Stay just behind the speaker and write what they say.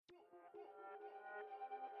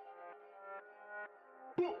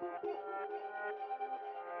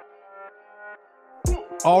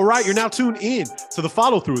All right, you're now tuned in to the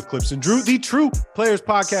Follow Through with Clips and Drew, the True Players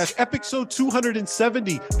Podcast, episode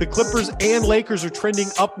 270. The Clippers and Lakers are trending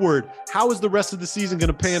upward. How is the rest of the season going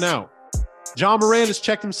to pan out? Ja Morant has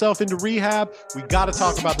checked himself into rehab. We got to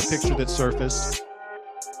talk about the picture that surfaced.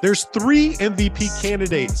 There's 3 MVP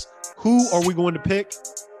candidates. Who are we going to pick?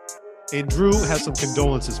 And Drew has some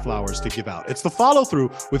condolences flowers to give out. It's the Follow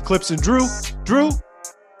Through with Clips and Drew. Drew,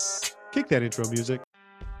 kick that intro music.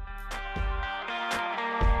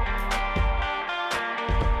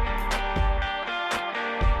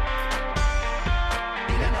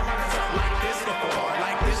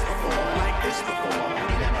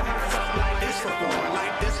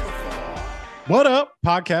 What up,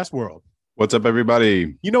 podcast world? What's up,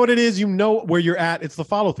 everybody? You know what it is. You know where you're at. It's the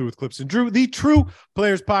Follow Through with Clips and Drew, the True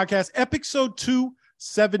Players Podcast, episode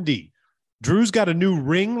 270. Drew's got a new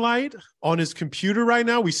ring light on his computer right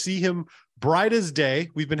now. We see him bright as day.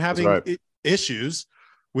 We've been having issues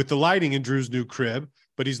with the lighting in Drew's new crib,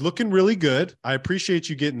 but he's looking really good. I appreciate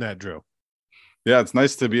you getting that, Drew. Yeah, it's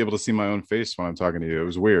nice to be able to see my own face when I'm talking to you. It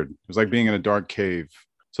was weird. It was like being in a dark cave.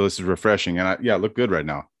 So this is refreshing. And I look good right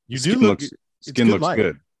now. You do look Skin looks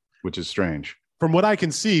good, which is strange. From what I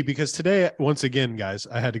can see, because today, once again, guys,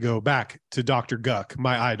 I had to go back to Dr. Guck,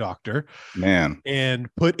 my eye doctor, and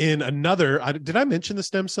put in another. Did I mention the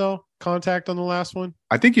stem cell contact on the last one?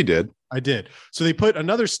 I think you did. I did. So they put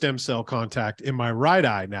another stem cell contact in my right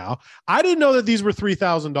eye now. I didn't know that these were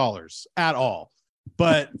 $3,000 at all.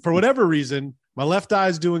 But for whatever reason, my left eye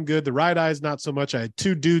is doing good. The right eye is not so much. I had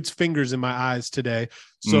 2 dudes' fingers in my eyes today.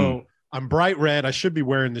 So I'm bright red. I should be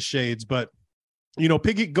wearing the shades, but you know,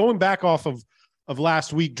 Piggy, going back off of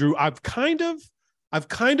last week, Drew, I've kind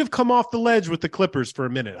of come off the ledge with the Clippers for a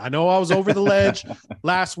minute. I know I was over the ledge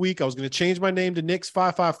last week. I was going to change my name to Knicks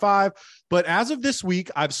 555, but as of this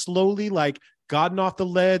week, I've slowly gotten off the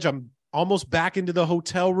ledge. I'm almost back into the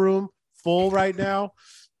hotel room full right now.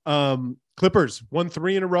 Clippers won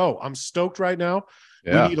 3 in a row. I'm stoked right now.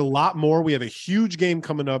 Yeah. We need a lot more. We have a huge game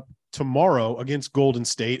coming up tomorrow against Golden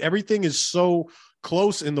State. Everything is so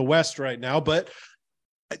close in the West right now, but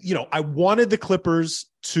you know, I wanted the Clippers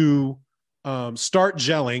to start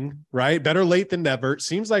gelling, right? Better late than never. It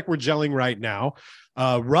seems like we're gelling right now.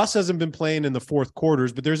 Russ hasn't been playing in the fourth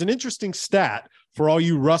quarters, but there's an interesting stat for all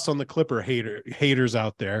you Russ on the Clipper haters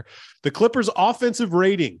out there. The Clippers offensive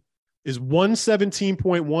rating is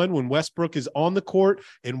 117.1 when Westbrook is on the court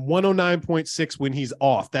and 109.6 when he's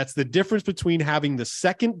off. That's the difference between having the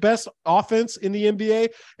second best offense in the NBA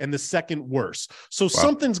and the second worst. So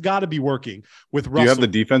something's got to be working with Russell. Do you have the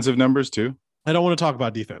defensive numbers too? I don't want to talk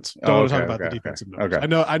about defense. Don't want to talk about the defensive numbers.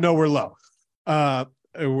 Okay. I know we're low. I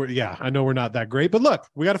know we're not that great, but look,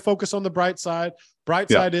 we got to focus on the bright side.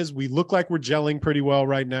 Side is we look like we're gelling pretty well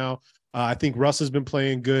right now. I think Russ has been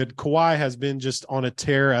playing good. Kawhi has been just on a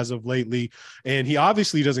tear as of lately, and he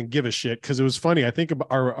obviously doesn't give a shit because it was funny. I think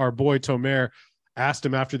our boy Tomer asked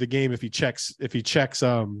him after the game if he checks the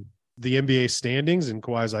NBA standings, and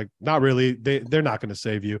Kawhi's like, not really. They're not going to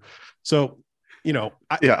save you. So, you know,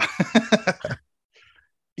 I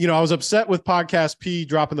was upset with Podcast P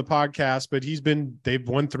dropping the podcast, but they've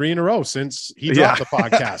won 3 in a row since he dropped the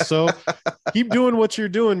podcast. So keep doing what you're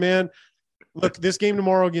doing, man. Look, this game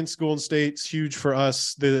tomorrow against Golden State's huge for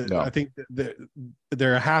us. I think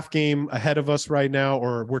they're a half game ahead of us right now,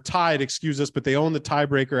 or we're tied, excuse us, but they own the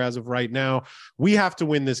tiebreaker as of right now. We have to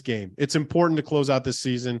win this game. It's important to close out this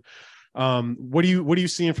season. What are you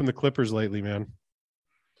seeing from the Clippers lately, man?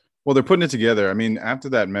 Well, they're putting it together. I mean, after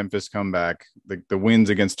that Memphis comeback, the wins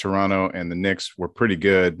against Toronto and the Knicks were pretty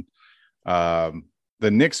good. The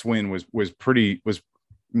Knicks win was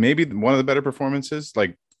maybe one of the better performances,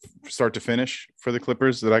 like start to finish for the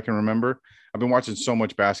Clippers that I can remember. I've been watching so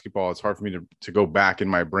much basketball. It's hard for me to go back in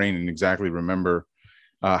my brain and exactly remember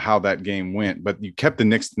how that game went, but you kept the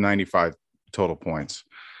Knicks to 95 total points.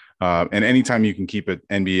 And anytime you can keep an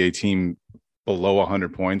NBA team below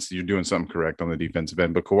 100 points, you're doing something correct on the defensive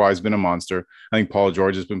end. But Kawhi's been a monster. I think Paul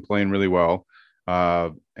George has been playing really well.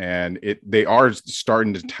 And they are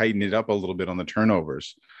starting to tighten it up a little bit on the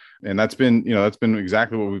turnovers. And that's been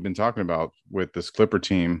exactly what we've been talking about with this Clipper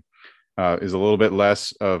team, is a little bit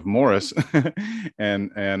less of Morris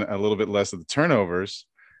and a little bit less of the turnovers.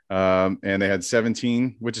 And they had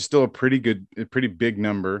 17, which is still a pretty big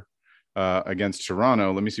number against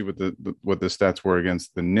Toronto. Let me see what the stats were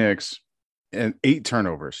against the Knicks. And 8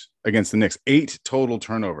 turnovers against the Knicks, 8 total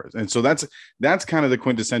turnovers. And so that's kind of the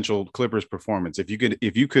quintessential Clippers performance. If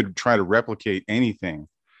you could try to replicate anything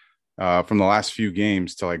from the last few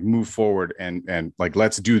games to like move forward and like,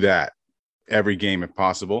 let's do that. every game if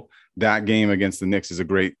possible. That game against the Knicks is a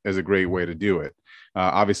great way to do it.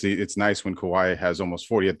 Obviously, it's nice when Kawhi has almost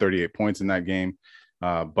 40 at 38 points in that game,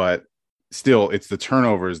 but still, it's the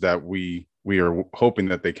turnovers that we are hoping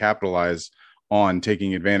that they capitalize on,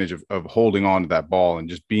 taking advantage of holding on to that ball and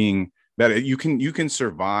just being that you can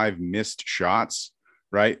survive missed shots,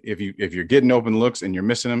 right? If you're getting open looks and you're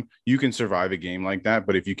missing them, you can survive a game like that.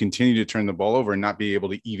 But if you continue to turn the ball over and not be able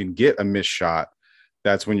to even get a missed shot,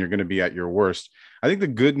 that's when you're going to be at your worst. I think the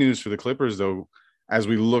good news for the Clippers, though, as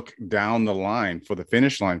we look down the line for the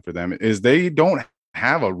finish line for them, is they don't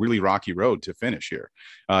have a really rocky road to finish here.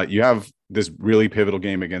 You have this really pivotal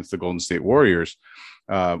game against the Golden State Warriors,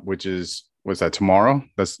 which is, what's that, tomorrow?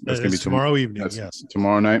 That's going to be tomorrow evening. Yes,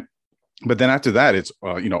 tomorrow night. But then after that, it's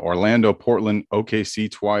Orlando, Portland, OKC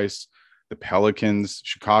twice, the Pelicans,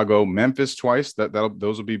 Chicago, Memphis twice.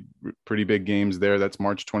 Those will be pretty big games there. That's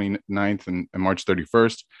March 29th and March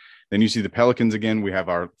 31st. Then you see the Pelicans again. We have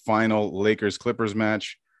our final Lakers-Clippers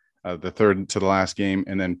match, the third to the last game,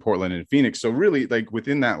 and then Portland and Phoenix. So really, like,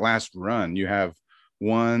 within that last run, you have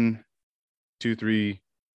 1, 2, 3,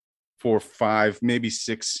 4, 5, maybe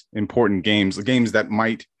 6 important games, the games that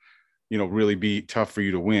might, really be tough for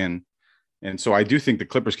you to win. And so I do think the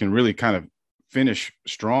Clippers can really kind of finish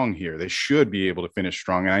strong here. They should be able to finish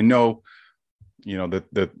strong. And I know,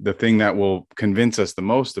 the thing that will convince us the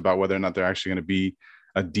most about whether or not they're actually going to be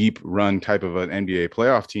a deep run type of an NBA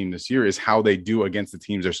playoff team this year is how they do against the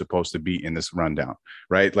teams they're supposed to beat in this rundown,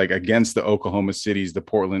 right? Like against the Oklahoma Cities, the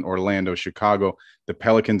Portland, Orlando, Chicago, the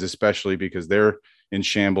Pelicans, especially because they're in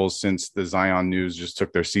shambles since the Zion news just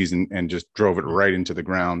took their season and just drove it right into the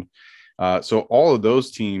ground. So all of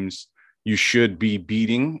those teams you should be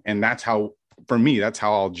beating. And that's how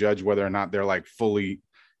I'll judge whether or not they're like fully,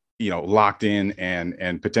 locked in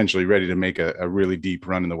and potentially ready to make a really deep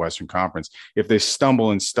run in the Western Conference. If they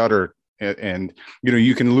stumble and stutter and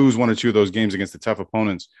you can lose 1 or 2 of those games against the tough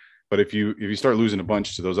opponents, but if you start losing a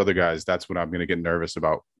bunch to those other guys, that's when I'm going to get nervous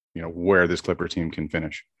about, where this Clipper team can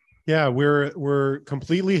finish. Yeah, we're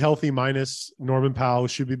completely healthy minus Norman Powell.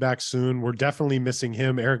 Should be back soon. We're definitely missing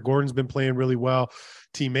him. Eric Gordon's been playing really well.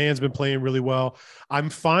 T-Man's been playing really well. I'm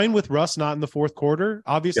fine with Russ not in the fourth quarter.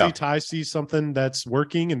 Obviously, Ty sees something that's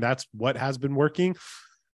working, and that's what has been working.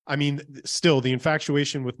 I mean, still, the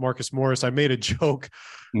infatuation with Marcus Morris. I made a joke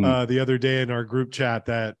the other day in our group chat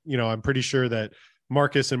that, I'm pretty sure that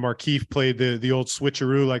Marcus and Markieff played the old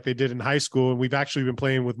switcheroo like they did in high school. And we've actually been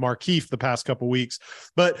playing with Markieff the past couple of weeks,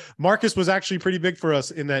 but Marcus was actually pretty big for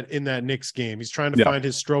us in that Knicks game. He's trying to find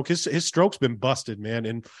his stroke. His stroke's been busted, man.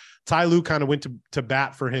 And Ty Lue kind of went to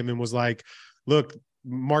bat for him and was like, look,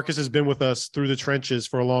 Marcus has been with us through the trenches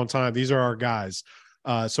for a long time. These are our guys.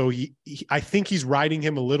 So I think he's riding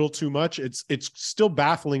him a little too much. It's still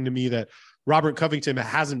baffling to me that Robert Covington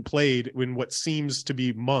hasn't played in what seems to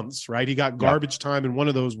be months, right? He got garbage time in one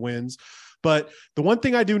of those wins. But the one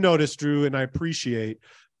thing I do notice, Drew, and I appreciate,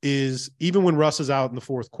 is even when Russ is out in the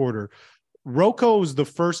fourth quarter, Rocco is the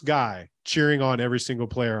first guy cheering on every single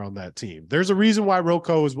player on that team. There's a reason why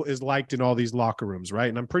Rocco is liked in all these locker rooms, right?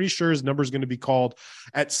 And I'm pretty sure his number is going to be called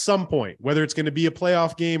at some point, whether it's going to be a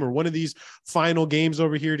playoff game or one of these final games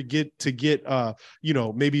over here to get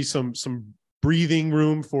maybe some breathing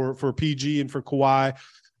room for PG and for Kawhi,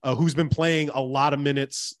 who's been playing a lot of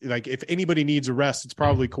minutes. Like, if anybody needs a rest, it's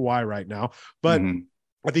probably Kawhi right now. But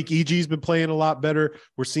I think EG's been playing a lot better.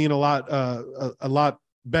 We're seeing a lot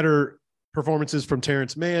better performances from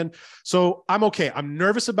Terrence Mann. So I'm okay. I'm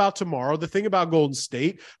nervous about tomorrow. The thing about Golden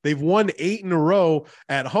State, they've won 8 in a row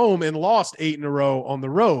at home and lost 8 in a row on the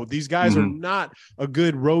road. These guys are not a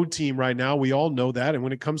good road team right now. We all know that. And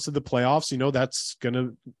when it comes to the playoffs, that's going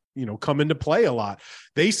to, come into play a lot.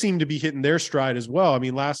 They seem to be hitting their stride as well. I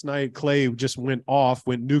mean, last night, Clay just went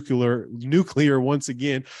nuclear once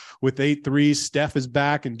again with 8 threes. Steph is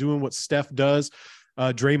back and doing what Steph does.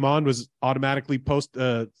 Draymond was automatically dropping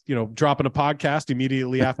a podcast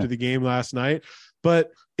immediately after the game last night.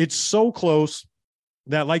 But it's so close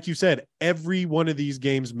that, like you said, every one of these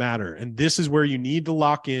games matter. And this is where you need to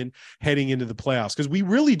lock in heading into the playoffs, because we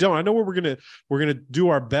really don't. I know we're going to do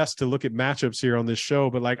our best to look at matchups here on this show,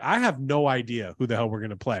 but I have no idea who the hell we're going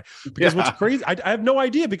to play, because what's crazy, I have no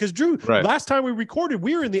idea, because Drew, last time we recorded,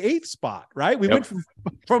 we were in the 8th spot, right? We went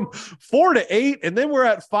from 4 to 8, and then we're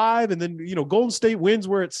at 5, and then, Golden State wins,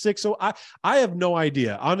 we're at 6. So I have no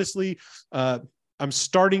idea. Honestly, I'm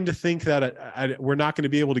starting to think that we're not going to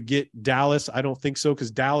be able to get Dallas. I don't think so,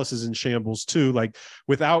 because Dallas is in shambles too. Like,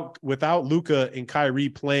 without Luka and Kyrie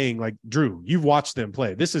playing, like, Drew, you've watched them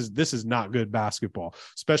play. This is not good basketball,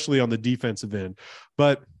 especially on the defensive end.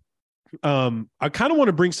 But I kind of want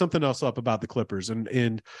to bring something else up about the Clippers,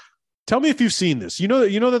 and Tell me if you've seen this. You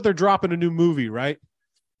know that they're dropping a new movie, right?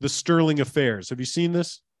 The Sterling Affairs. Have you seen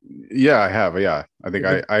this? Yeah, I have. Yeah, I think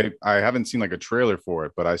I haven't seen like a trailer for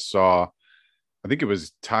it, but I saw. I think it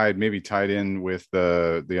was tied in with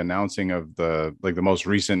the announcing of the most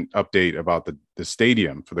recent update about the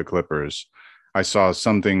stadium for the Clippers. I saw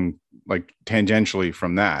something like tangentially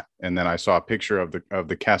from that, and then I saw a picture of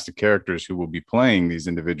the cast of characters who will be playing these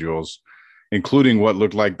individuals, including what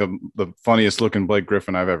looked like the funniest looking Blake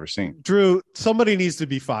Griffin I've ever seen. Drew, somebody needs to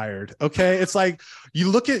be fired. Okay. It's like you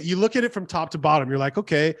look at it from top to bottom. You're like,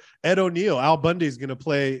 okay, Ed O'Neill, Al Bundy is going to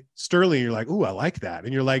play Sterling. You're like, ooh, I like that.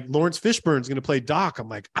 And you're like, Lawrence Fishburne's going to play Doc. I'm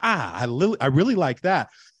like, I really like that.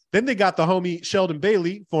 Then they got the homie Sheldon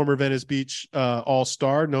Bailey, former Venice Beach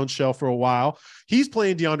all-star, known Shell for a while. He's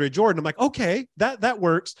playing DeAndre Jordan. I'm like, okay, that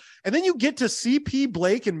works. And then you get to CP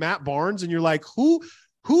Blake and Matt Barnes, and you're like,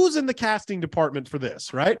 who's in the casting department for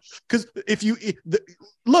this, right? Because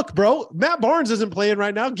look, bro, Matt Barnes isn't playing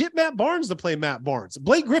right now. Get Matt Barnes to play Matt Barnes.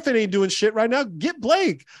 Blake Griffin ain't doing shit right now. Get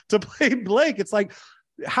Blake to play Blake. It's like,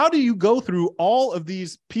 how do you go through all of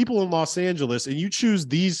these people in Los Angeles and you choose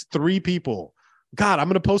these three people? God, I'm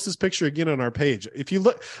going to post this picture again on our page. If you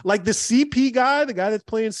look like the CP guy, the guy that's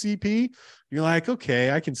playing CP, you're like,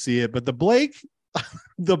 okay, I can see it. But the Blake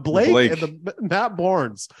and the Matt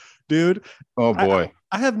Barnes, dude. Oh boy.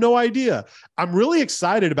 I have no idea. I'm really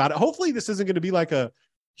excited about it. Hopefully this isn't going to be like a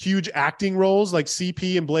huge acting roles like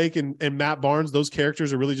CP and Blake and Matt Barnes. Those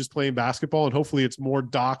characters are really just playing basketball, and hopefully it's more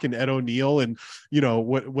Doc and Ed O'Neill and,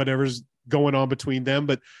 whatever's going on between them.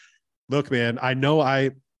 But look, man, I know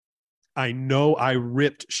I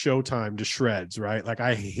ripped Showtime to shreds, right? Like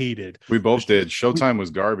I hated. We both did. Showtime was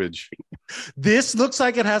garbage. This looks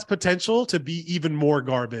like it has potential to be even more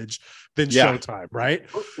garbage than Showtime, right?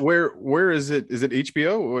 Where is it? Is it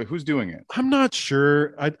HBO? Who's doing it? I'm not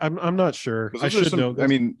sure. I'm not sure. I should know this. I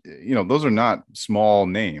mean, those are not small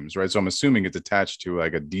names, right? So I'm assuming it's attached to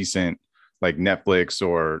like a decent, like Netflix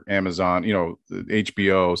or Amazon,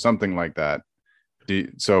 HBO, something like that.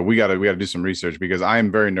 So we got to do some research, because I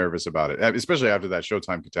am very nervous about it, especially after that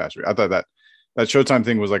Showtime catastrophe. I thought that Showtime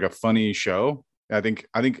thing was like a funny show. I think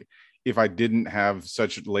if I didn't have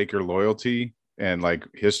such Laker loyalty and like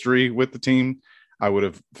history with the team, I would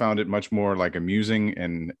have found it much more like amusing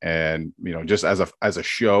and just as a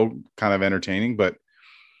show, kind of entertaining. But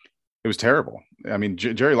it was terrible. I mean,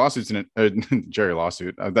 Jerry Lawsuit's in it. Jerry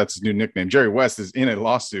Lawsuit. That's his new nickname. Jerry West is in a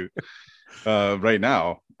lawsuit right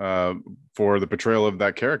now for the portrayal of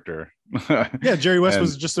that character. Yeah, Jerry West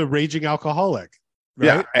was just a raging alcoholic. Right?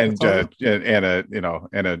 Yeah, and a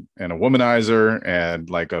womanizer, and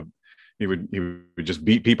like he would just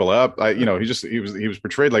beat people up. He was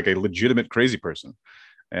portrayed like a legitimate crazy person.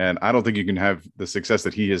 And I don't think you can have the success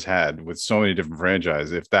that he has had with so many different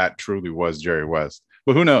franchises if that truly was Jerry West.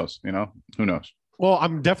 But who knows? Who knows? Well,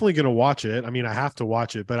 I'm definitely going to watch it. I mean, I have to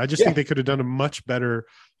watch it, but I just think they could have done a much better.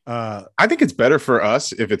 I think it's better for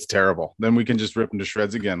us if it's terrible. Then we can just rip them to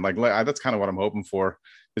shreds again. Like that's kind of what I'm hoping for.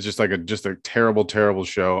 It's just like a terrible, terrible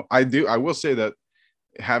show. I will say that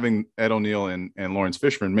having Ed O'Neill and Lawrence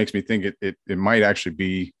Fishburne makes me think it might actually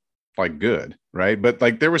be like good, right? But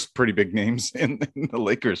like there was pretty big names in the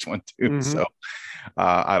Lakers one too. Mm-hmm. So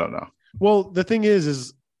I don't know. Well, the thing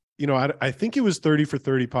is I think it was 30 for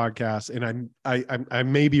 30 podcast, and I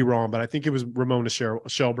may be wrong, but I think it was Ramona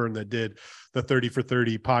Shelburne that did the 30 for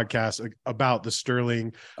 30 podcast about the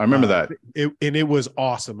Sterling. I remember that. It was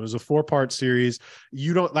awesome. It was a 4-part series.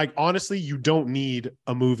 Honestly, you don't need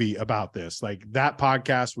a movie about this. Like that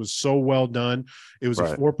podcast was so well done. It was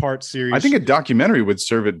a 4-part series. I think a documentary would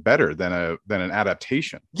serve it better than an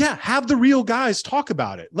adaptation. Yeah. Have the real guys talk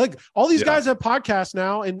about it. Like all these guys have podcasts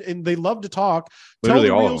now and they love to talk. Literally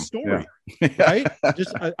Tell the all real of them. story. Yeah.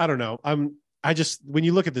 Right? I don't know. When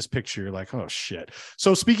you look at this picture, you're like, oh shit.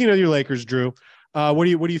 So speaking of your Lakers, Drew, what are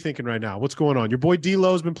you thinking right now? What's going on? Your boy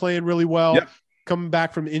D'Lo has been playing really well, coming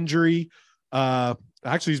back from injury.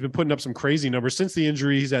 Actually, he's been putting up some crazy numbers since the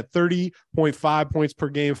injury. He's at 30.5 points per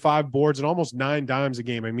game, 5 boards, and almost 9 dimes a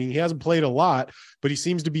game. I mean, he hasn't played a lot, but he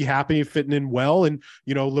seems to be happy and fitting in well. And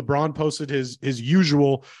LeBron posted his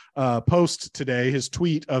usual post today, his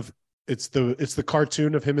tweet of it's the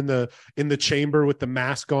cartoon of him in the chamber with the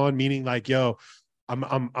mask on, meaning like, yo,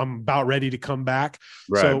 I'm about ready to come back.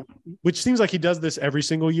 Right. So, which seems like he does this every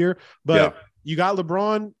single year, but you got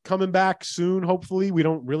LeBron coming back soon. Hopefully, we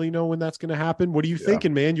don't really know when that's going to happen. What are you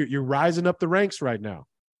thinking, man? You're rising up the ranks right now.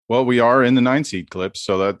 Well, we are in the 9 seed, Clips.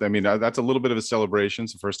 So that's a little bit of a celebration.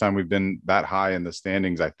 It's the first time we've been that high in the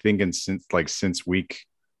standings, I think, since week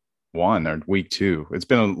 1 or week 2. It's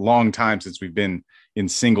been a long time since we've been in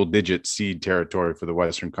single digit seed territory for the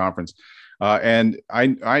Western Conference. And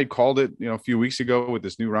I called it, a few weeks ago with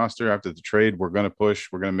this new roster after the trade. We're going to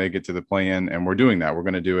push. We're going to make it to the play-in, and we're doing that. We're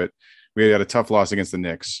going to do it. We had a tough loss against the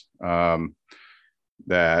Knicks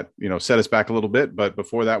that set us back a little bit, but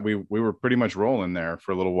before that, we were pretty much rolling there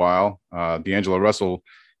for a little while. D'Angelo Russell,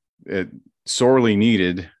 it sorely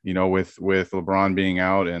needed, with LeBron being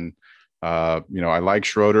out, and I like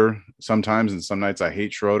Schroeder sometimes, and some nights I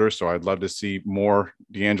hate Schroeder. So I'd love to see more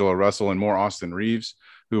D'Angelo Russell and more Austin Reeves,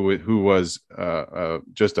 who was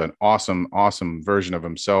just an awesome version of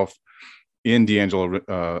himself in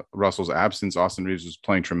D'Angelo Russell's absence. Austin Reeves was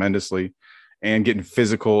playing tremendously and getting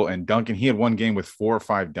physical and dunking. He had one game with 4 or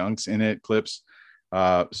 5 dunks in it, clips.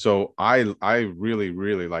 So I really,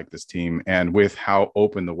 really like this team. And with how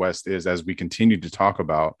open the West is, as we continue to talk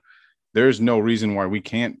about, there's no reason why we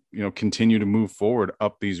can't, continue to move forward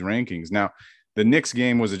up these rankings. Now, the Knicks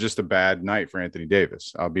game was just a bad night for Anthony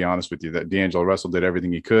Davis. I'll be honest with you, that D'Angelo Russell did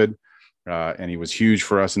everything he could. And he was huge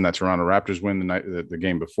for us in that Toronto Raptors win the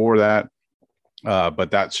game before that. But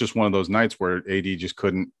that's just one of those nights where AD just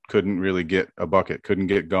couldn't really get a bucket, couldn't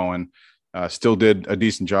get going. Still did a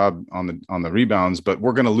decent job on the rebounds, but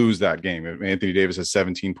we're going to lose that game. If Anthony Davis has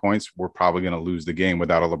 17 points, we're probably going to lose the game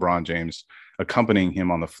without a LeBron James accompanying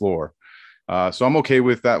him on the floor. So I'm okay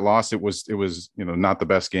with that loss. It was not the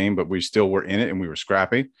best game, but we still were in it and we were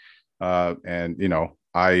scrappy. And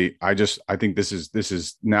I think this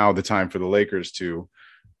is now the time for the Lakers to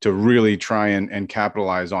really try and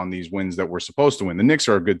capitalize on these wins that we're supposed to win. The Knicks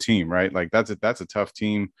are a good team, right? Like that's a tough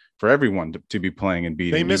team for everyone to be playing and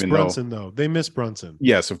beating. They miss Brunson though. They miss Brunson.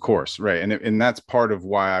 Yes, of course. Right. And that's part of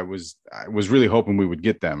why I was really hoping we would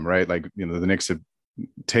get them, right? Like, the Knicks have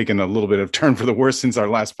taken a little bit of turn for the worse since our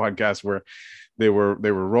last podcast, where they were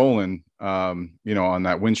rolling, on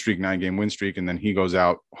that 9-game win streak. And then he goes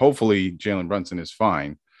out. Hopefully Jalen Brunson is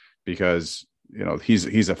fine, because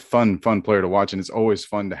he's a fun player to watch, and it's always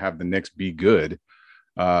fun to have the Knicks be good.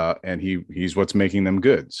 And he's what's making them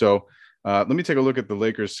good. So let me take a look at the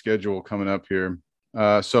Lakers schedule coming up here.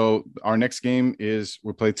 So our next game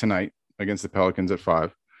we play tonight against the Pelicans at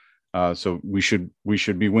 5. So we should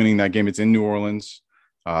be winning that game. It's in New Orleans.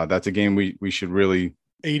 That's a game we should really.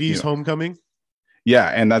 80s homecoming. Yeah.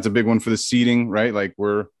 And that's a big one for the seeding, right? Like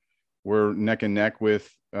we're neck and neck with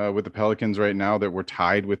the Pelicans right now, that we're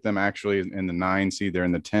tied with them actually in the 9 seed. They're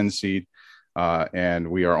in the 10 seed.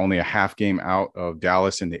 And we are only a half game out of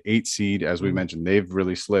Dallas in the 8 seed. As we mentioned, they've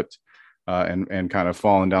really slipped and kind of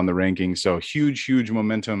fallen down the rankings. So huge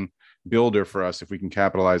momentum builder for us if we can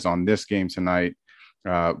capitalize on this game tonight.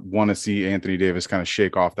 Want to see Anthony Davis kind of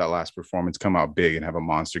shake off that last performance, come out big and have a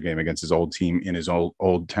monster game against his old team in his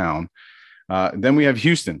old town. Then we have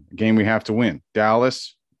Houston, a game we have to win.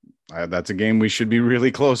 Dallas, that's a game we should be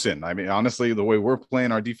really close in. I mean, honestly, the way we're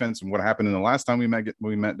playing our defense and what happened in the last time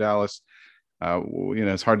we met Dallas,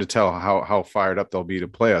 it's hard to tell how fired up they'll be to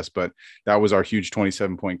play us. But that was our huge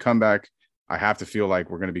 27-point comeback. I have to feel like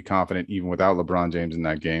we're going to be confident even without LeBron James in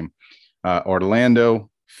that game. Orlando,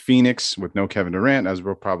 Phoenix with no Kevin Durant, as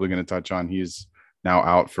we're probably going to touch on. He's now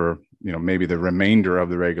out for maybe the remainder of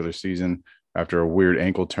the regular season after a weird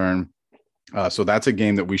ankle turn. So that's a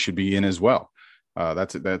game that we should be in as well.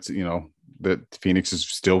 That Phoenix is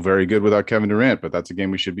still very good without Kevin Durant, but that's a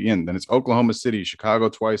game we should be in. Then it's Oklahoma City, Chicago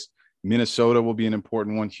twice. Minnesota will be an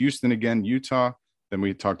important one. Houston again, Utah. Then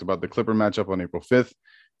we talked about the Clipper matchup on April 5th,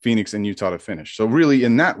 Phoenix and Utah to finish. So really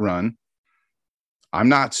in that run, I'm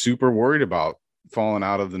not super worried about falling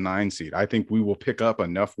out of the 9 seed. I think we will pick up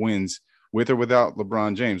enough wins with or without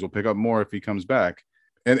LeBron James. We'll pick up more if he comes back.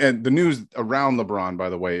 And the news around LeBron, by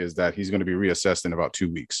the way, is that he's going to be reassessed in about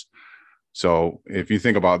 2 weeks. So if you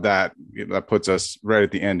think about that, that puts us right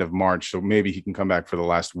at the end of March. So maybe he can come back for the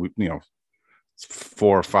last,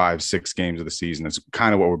 4, 5, 6 games of the season. That's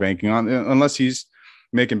kind of what we're banking on, unless he's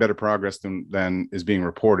making better progress than is being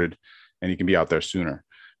reported, and he can be out there sooner.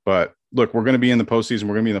 But look, we're going to be in the postseason.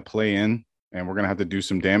 We're going to be in the play-in, and we're going to have to do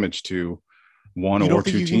some damage to one or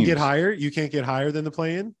two teams. You can get higher? You can't get higher than the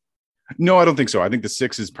play-in? No, I don't think so. I think the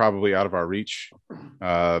 6 is probably out of our reach,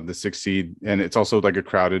 the 6 seed. And it's also like a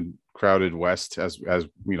crowded West as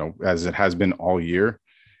it has been all year.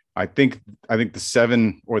 I think the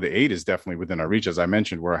 7 or the 8 is definitely within our reach. As I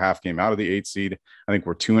mentioned, we're a half game out of the 8 seed. I think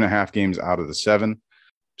we're 2.5 games out of the 7.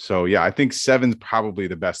 So yeah, I think 7's probably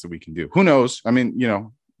the best that we can do. Who knows? I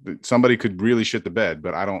mean, somebody could really shit the bed,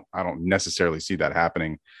 but I don't necessarily see that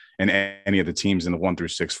happening, and any of the teams in the 1 through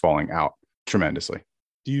 6 falling out tremendously.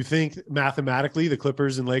 Do you think mathematically the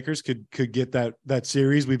Clippers and Lakers could get that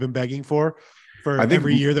series we've been begging for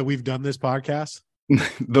every year that we've done this podcast?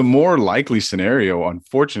 The more likely scenario,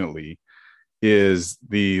 unfortunately, is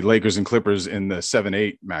the Lakers and Clippers in the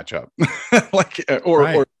 7-8 matchup. Right.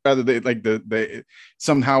 Or rather they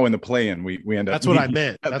somehow in the play-in we end up. That's what I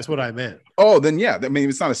meant. That's what I meant. Oh, then yeah. I mean,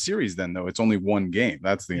 it's not a series then though. It's only one game.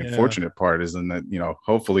 That's the unfortunate part, is in that,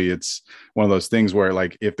 hopefully it's one of those things where,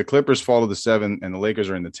 like, if the Clippers fall to the 7 and the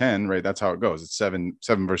Lakers are in the 10, right? That's how it goes. It's 7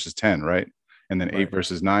 versus 10, right? And then 8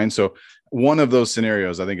 versus 9. So one of those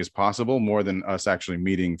scenarios I think is possible, more than us actually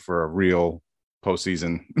meeting for a real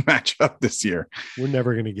postseason matchup this year. We're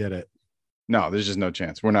never going to get it. No, there's just no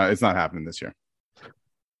chance. It's not happening this year.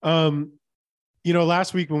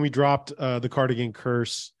 Last week when we dropped the Cardigan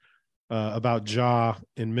curse about Ja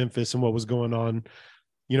in Memphis and what was going on,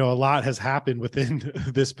 a lot has happened within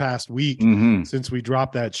this past week since we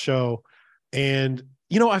dropped that show. And,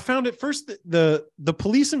 I found at first the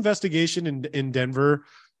police investigation in Denver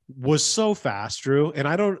was so fast, Drew. And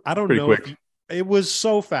I don't know. Quick. It was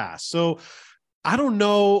so fast. So I don't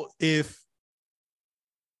know if,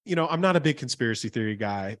 I'm not a big conspiracy theory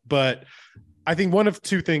guy, but I think one of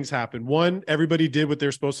two things happened. One, everybody did what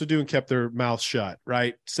they're supposed to do and kept their mouth shut,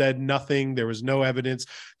 right? Said nothing. There was no evidence.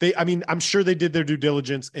 I'm sure they did their due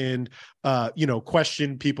diligence and,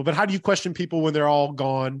 questioned people. But how do you question people when they're all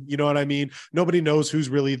gone? You know what I mean? Nobody knows who's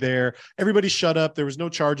really there. Everybody shut up. There was no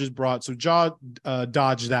charges brought. So Ja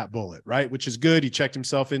dodged that bullet, right? Which is good. He checked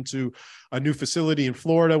himself into a new facility in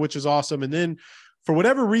Florida, which is awesome. And then for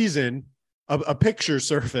whatever reason, a picture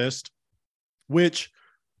surfaced, which,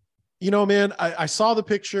 man, I saw the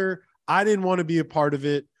picture. I didn't want to be a part of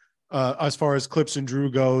it as far as Clips and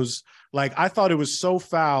Drew goes. Like, I thought it was so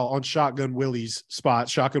foul on Shotgun Willie's spot.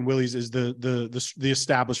 Shotgun Willie's is the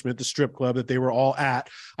establishment, the strip club that they were all at.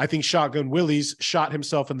 I think Shotgun Willie's shot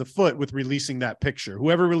himself in the foot with releasing that picture.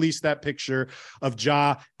 Whoever released that picture of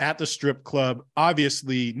Ja at the strip club,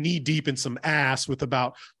 obviously knee deep in some ass with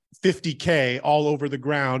about $50K all over the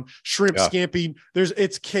ground, shrimp scamping.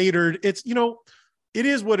 It's catered. It's, it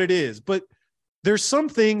is what it is, but there's some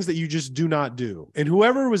things that you just do not do. And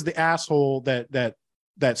whoever was the asshole that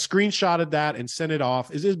screenshotted that and sent it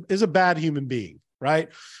off is a bad human being. Right.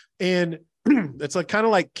 And it's like kind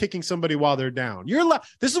of like kicking somebody while they're down.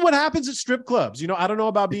 This is what happens at strip clubs. I don't know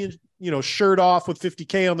about being, shirt off with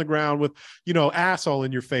 $50K on the ground with, asshole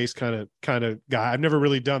in your face kind of guy. I've never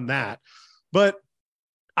really done that, but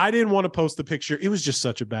I didn't want to post the picture. It was just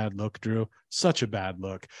such a bad look, Drew, such a bad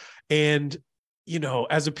look. And,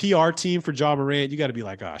 as a PR team for Ja Morant, you got to be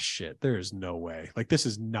like, oh shit, there is no way. Like, this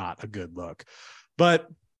is not a good look. But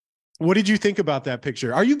what did you think about that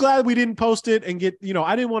picture? Are you glad we didn't post it and get,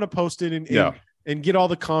 I didn't want to post it and get all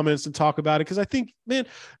the comments and talk about it. Cause I think, man,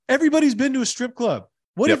 everybody's been to a strip club.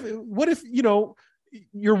 What if,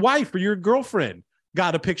 your wife or your girlfriend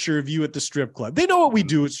got a picture of you at the strip club? They know what we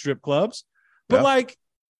do at strip clubs, but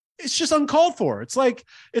it's just uncalled for. It's like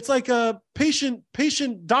a patient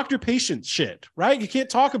doctor-patient shit, right? You can't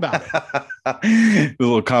talk about it. A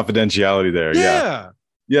little confidentiality there.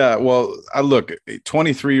 Yeah. Well, I look,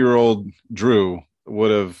 23-year-old Drew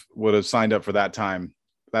would have signed up for that time.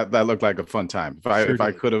 That looked like a fun time. If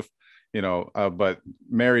I could have, but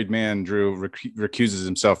married man Drew recuses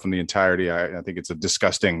himself from the entirety. I think it's a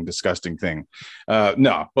disgusting thing.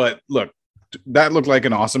 No, but look, that looked like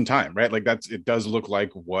an awesome time, right? Like it does look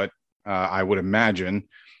like what I would imagine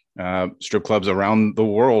strip clubs around the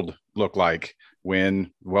world look like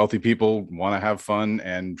when wealthy people want to have fun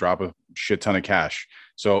and drop a shit ton of cash.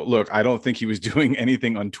 So look, I don't think he was doing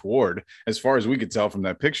anything untoward as far as we could tell from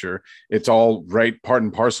that picture. It's all right, part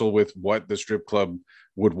and parcel with what the strip club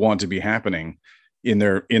would want to be happening in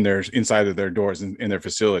their inside of their doors in their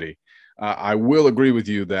facility. I will agree with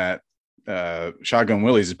you that Shotgun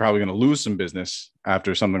Willie's is probably going to lose some business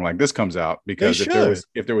after something like this comes out, because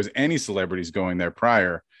if there was any celebrities going there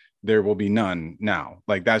prior, there will be none now.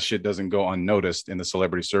 Like, that shit doesn't go unnoticed in the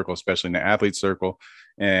celebrity circle, especially in the athlete circle.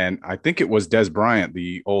 And I think it was Des Bryant,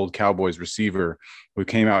 the old Cowboys receiver, who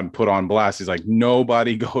came out and put on blast. He's like,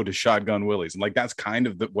 nobody go to Shotgun Willie's. And like, that's kind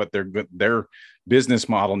of what their business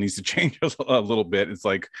model needs to change a little bit. It's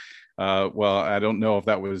like, well, I don't know if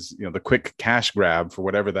that was, the quick cash grab for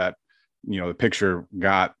whatever that, the picture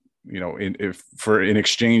got, in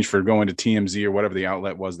exchange for going to TMZ or whatever the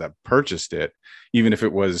outlet was that purchased it, even if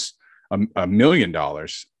it was $1 million,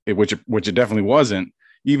 which it definitely wasn't.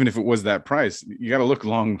 Even if it was that price, you got to look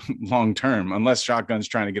long term, unless Shotgun's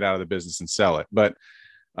trying to get out of the business and sell it. But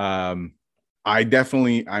I'm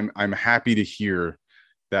happy to hear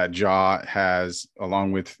that Ja has,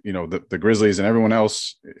 along with the Grizzlies and everyone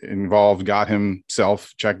else involved, got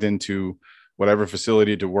himself checked into whatever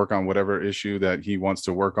facility to work on whatever issue that he wants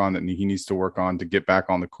to work on, that he needs to work on to get back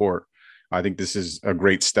on the court. I think this is a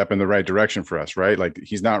great step in the right direction for us, right? Like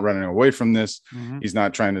he's not running away from this. Mm-hmm. He's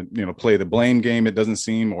not trying to, play the blame game. It doesn't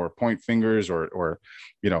seem, or point fingers or,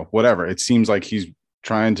 whatever. It seems like he's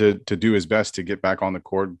trying to do his best to get back on the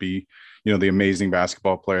court, be, the amazing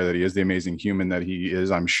basketball player that he is, the amazing human that he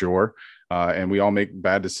is, I'm sure. And we all make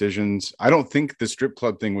bad decisions. I don't think the strip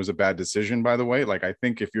club thing was a bad decision, by the way. Like, I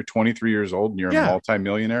think if you're 23 years old and you're a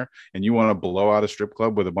multimillionaire and you want to blow out a strip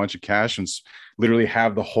club with a bunch of cash and literally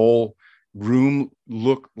have the whole room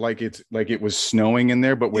look like it was snowing in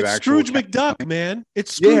there, but with actual Scrooge McDuck, man.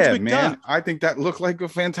 It's Scrooge McDuck. Man. I think that looked like a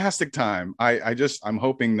fantastic time. I'm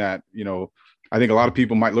hoping that, I think a lot of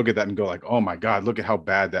people might look at that and go like, "Oh my God, look at how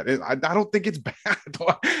bad that is." I don't think it's bad.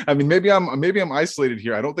 I mean, maybe I'm isolated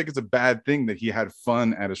here. I don't think it's a bad thing that he had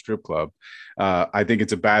fun at a strip club. I think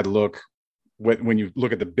it's a bad look when you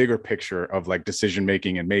look at the bigger picture of like decision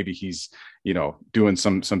making, and maybe he's, doing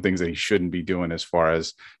some things that he shouldn't be doing as far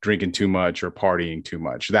as drinking too much or partying too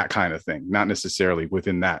much, that kind of thing. Not necessarily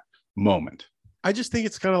within that moment. I just think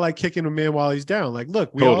it's kind of like kicking a man while he's down. Like,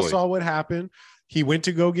 look, we all saw what happened. He went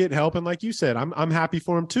to go get help. And like you said, I'm happy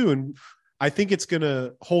for him too. And I think it's going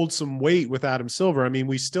to hold some weight with Adam Silver. I mean,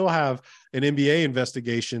 we still have an NBA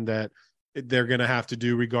investigation that they're going to have to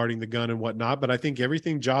do regarding the gun and whatnot. But I think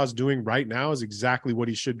everything Ja's doing right now is exactly what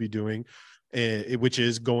he should be doing, which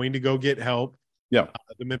is going to go get help. Yeah.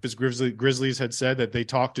 The Memphis Grizzlies had said that they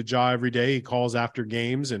talk to Ja every day. He calls after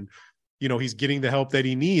games and, he's getting the help that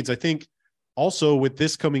he needs. I think also with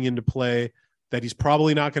this coming into play, that he's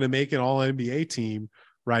probably not going to make an all NBA team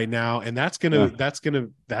right now. And that's going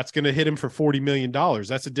to hit him for $40 million.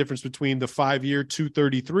 That's the difference between the 5-year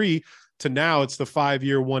 233 to now it's the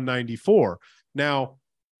 5-year 194. Now,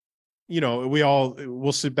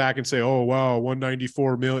 we'll sit back and say, oh, wow,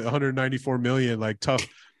 194 million, like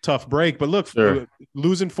tough break. But look, sure,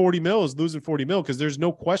 losing 40 mil is losing 40 mil because there's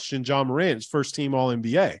no question Ja Morant is first team all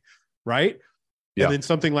NBA, right? Yeah. And then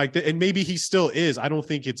something like that, and maybe he still is. I don't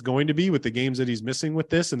think it's going to be with the games that he's missing with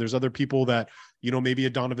this. And there's other people that, maybe a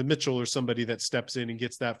Donovan Mitchell or somebody that steps in and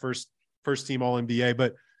gets that first team all NBA.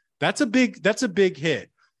 But that's a big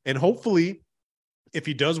hit. And hopefully, if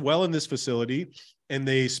he does well in this facility and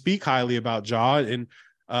they speak highly about Ja, and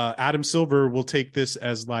Adam Silver will take this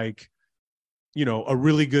as like, a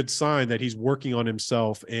really good sign that he's working on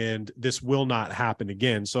himself and this will not happen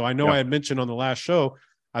again. So I know I had mentioned on the last show,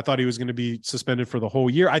 I thought he was going to be suspended for the whole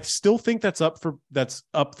year. I still think that's up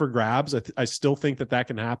for grabs. I still think that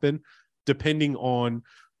can happen depending on,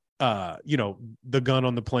 the gun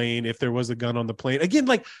on the plane. If there was a gun on the plane again,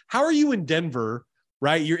 like how are you in Denver,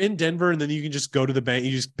 right? You're in Denver and then you can just go to the bank.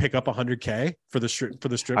 You just pick up $100K for the strip.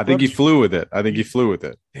 I think he flew with it.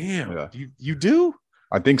 Damn. Yeah. You do?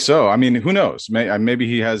 I think so. I mean, who knows? Maybe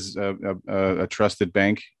he has a trusted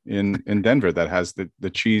bank in Denver that has the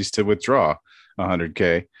cheese to withdraw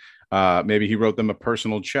 $100K. Maybe he wrote them a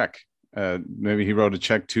personal check. Maybe he wrote a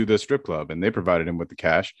check to the strip club and they provided him with the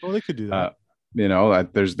cash. Well, they could do that.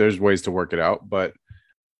 There's ways to work it out. But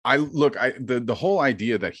the whole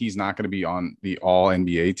idea that he's not going to be on the all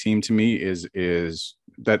NBA team to me is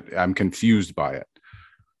that I'm confused by it.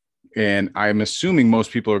 And I'm assuming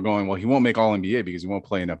most people are going, well, he won't make all NBA because he won't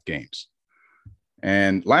play enough games.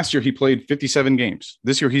 And last year he played 57 games.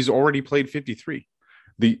 This year he's already played 53.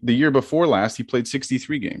 The year before last, he played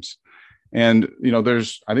 63 games. And,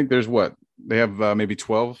 I think there's what? They have maybe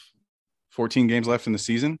 14 games left in the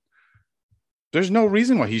season. There's no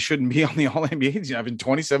reason why he shouldn't be on the All-NBA team. Having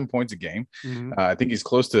 27 points a game. Mm-hmm. I think he's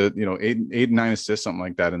close to, 8, 9 assists, something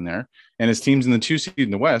like that in there. And his team's in the 2 seed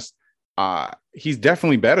in the West. He's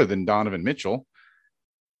definitely better than Donovan Mitchell,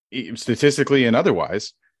 statistically and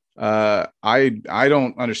otherwise. I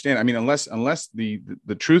don't understand. I mean, unless the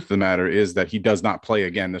truth of the matter is that he does not play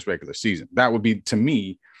again this regular season. That would be, to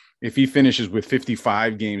me, if he finishes with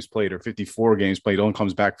 55 games played or 54 games played, only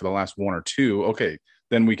comes back for the last 1 or 2. Okay,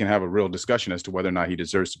 then we can have a real discussion as to whether or not he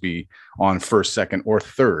deserves to be on first, second, or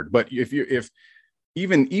third. But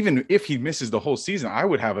even if he misses the whole season, I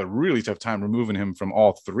would have a really tough time removing him from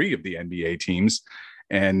all 3 of the NBA teams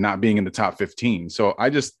and not being in the top 15. So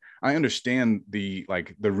I understand the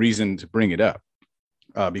reason to bring it up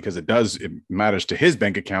because it matters to his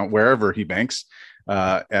bank account wherever he banks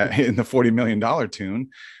in the $40 million tune.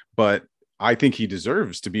 But I think he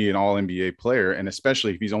deserves to be an all NBA player. And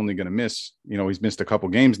especially if he's only going to miss, he's missed a couple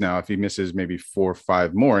games now. If he misses maybe 4 or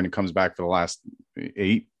 5 more and it comes back for the last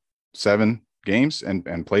 8, 7 games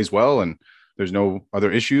and plays well, and there's no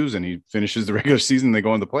other issues, and he finishes the regular season, they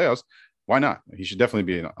go into the playoffs, why not? He should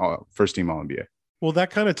definitely be a first team all NBA. Well,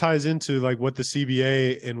 that kind of ties into like what the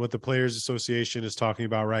CBA and what the Players Association is talking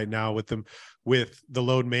about right now with them, with the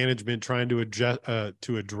load management trying to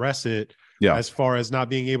address it, Yeah. as far as not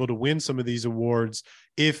being able to win some of these awards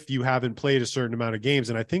if you haven't played a certain amount of games.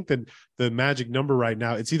 And I think that the magic number right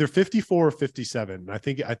now, it's either 54 or 57. I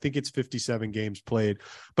think it's 57 games played,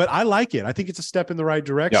 but I like it. I think it's a step in the right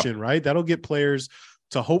direction, right? That'll get players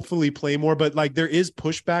to hopefully play more, but like there is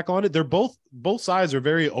pushback on it. They're both sides are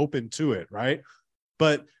very open to it, right?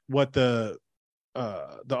 But what the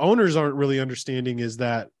owners aren't really understanding is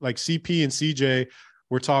that like CP and CJ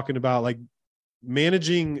were talking about like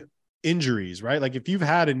managing injuries, right? Like if you've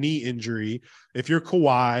had a knee injury, if you're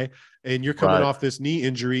Kawhi and you're coming off this knee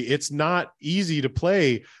injury, it's not easy to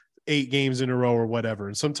play 8 games in a row or whatever.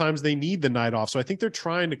 And sometimes they need the night off. So I think they're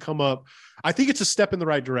trying to come up. I think it's a step in the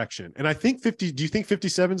right direction. And I think do you think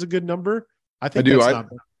 57 is a good number? I think I do. That's not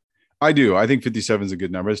I do. I think 57 is a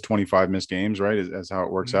good number. It's 25 missed games, right? Is how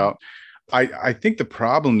it works out. I think the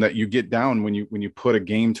problem that you get down when you put a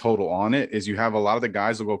game total on it is you have a lot of the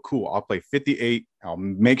guys will go, cool, I'll play 58. I'll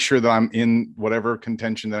make sure that I'm in whatever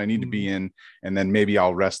contention that I need to be in. And then maybe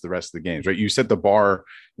I'll rest the rest of the games, right? You set the bar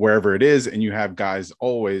wherever it is, and you have guys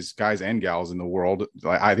and gals in the world.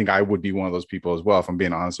 I think I would be one of those people as well, if I'm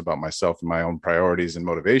being honest about myself and my own priorities and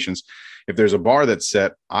motivations. If there's a bar that's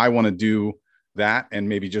set, I want to do that and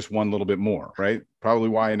maybe just one little bit more, right? Probably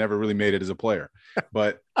why I never really made it as a player.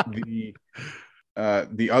 But the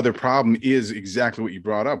other problem is exactly what you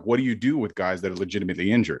brought up. What do you do with guys that are legitimately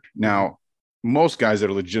injured? Now, most guys that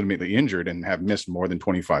are legitimately injured and have missed more than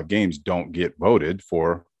 25 games don't get voted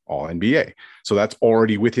for All NBA. So that's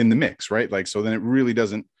already within the mix, right? Like, so then it really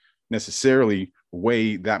doesn't necessarily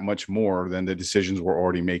weigh that much more than the decisions we're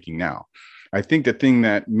already making now. I think the thing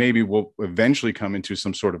that maybe will eventually come into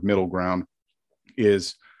some sort of middle ground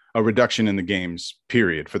is a reduction in the games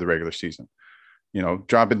period for the regular season. You know,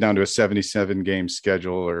 drop it down to a 77 game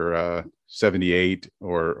schedule, or 78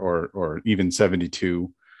 or even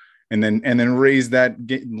 72, and then raise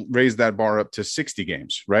that bar up to 60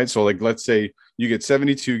 games, right? So like, let's say you get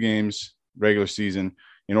 72 games regular season.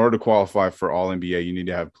 In order to qualify for All NBA, you need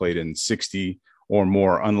to have played in 60 or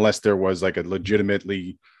more, unless there was like a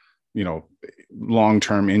legitimately,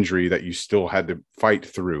 long-term injury that you still had to fight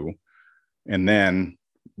through. And then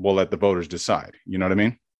we'll let the voters decide. You know what I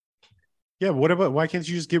mean? Yeah. Why can't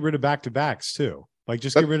you just get rid of back-to-backs too? Like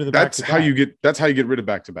just get rid of the back-to-backs. That's how you get rid of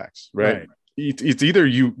back-to-backs, right? It's either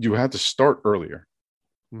you have to start earlier,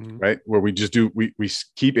 right? Where we just we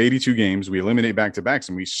keep 82 games, we eliminate back-to-backs,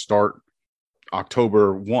 and we start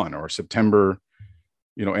October 1 or September,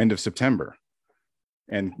 end of September.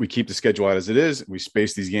 And we keep the schedule out as it is. We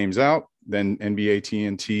space these games out. Then NBA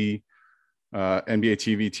TNT, NBA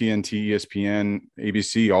TV, TNT, ESPN,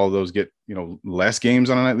 ABC, all of those get, less games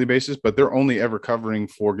on a nightly basis, but they're only ever covering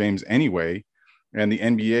 4 games anyway. And the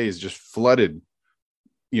NBA is just flooded,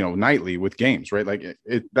 nightly with games, right? Like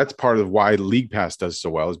that's part of why League Pass does so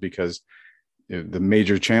well, is because the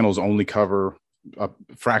major channels only cover a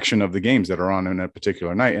fraction of the games that are on in a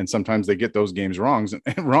particular night, and sometimes they get those games wrong,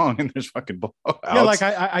 and there's fucking blowouts. Yeah, like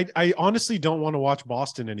I honestly don't want to watch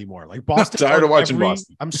Boston anymore. Like Boston, I'm tired of watching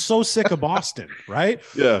Boston. I'm so sick of Boston, right?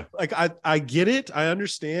 Yeah, like I get it, I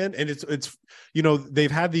understand, and it's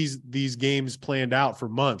they've had these games planned out for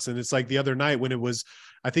months, and it's like the other night when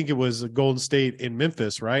I think it was Golden State in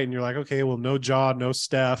Memphis, right? And you're like, okay, well, no Ja, no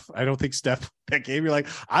Steph. I don't think Steph that game. You're like,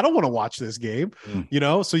 I don't want to watch this game,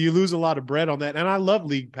 So you lose a lot of bread on that. And I love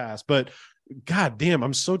League Pass, but God damn,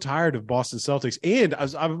 I'm so tired of Boston Celtics. And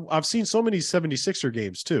I've seen so many 76er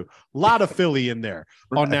games too. A lot of Philly in there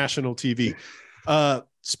on national TV.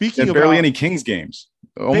 Speaking of barely any Kings games,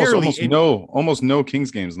 almost no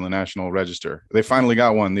Kings games in the National Register. They finally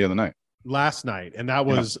got one the other night. Last night, and that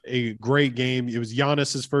was a great game. It was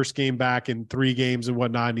Giannis's first game back in 3 games and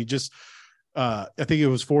whatnot. And he just, I think it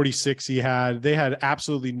was 46 they had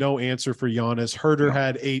absolutely no answer for Giannis. Herder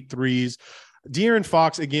had 8 threes. De'Aaron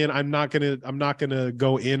Fox, again, I'm not gonna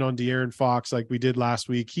go in on De'Aaron Fox like we did last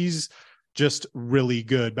week. He's just really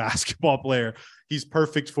good basketball player. He's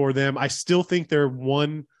perfect for them. I still think they're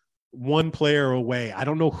one player away. I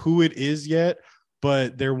don't know who it is yet,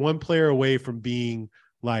 but they're one player away from being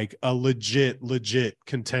like a legit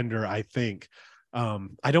contender, I think.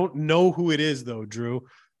 I don't know who it is though, Drew,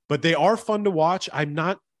 but they are fun to watch. I'm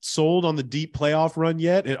not sold on the deep playoff run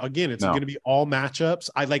yet. And again, it's going to be all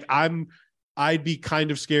matchups. I'd be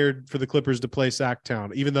kind of scared for the Clippers to play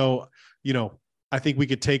Sacktown, even though, I think we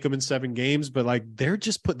could take them in 7 games, but like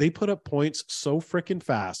they put up points so freaking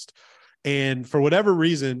fast. And for whatever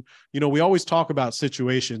reason, we always talk about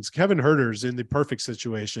situations. Kevin Huerter's in the perfect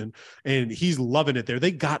situation, and he's loving it there.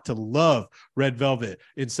 They got to love Red Velvet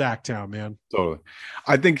in Sacktown, man. Totally.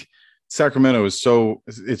 I think Sacramento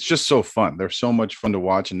it's just so fun. They're so much fun to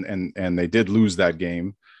watch. And they did lose that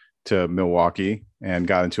game to Milwaukee and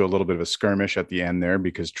got into a little bit of a skirmish at the end there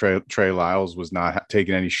because Trey Lyles was not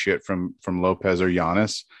taking any shit from Lopez or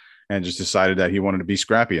Giannis and just decided that he wanted to be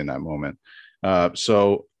scrappy in that moment.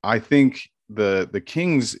 So I think the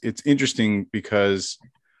Kings, it's interesting because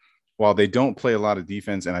while they don't play a lot of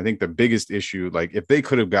defense, and I think the biggest issue, like if they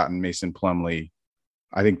could have gotten Mason Plumlee,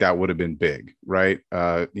 I think that would have been big, right?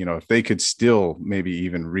 If they could still maybe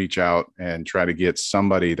even reach out and try to get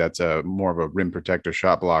somebody that's a more of a rim protector,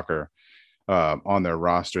 shot blocker on their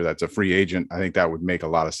roster that's a free agent, I think that would make a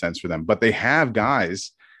lot of sense for them. But they have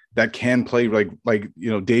guys that can play like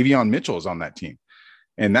Davion Mitchell is on that team.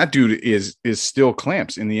 And that dude is still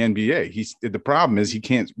clamps in the NBA. The problem is he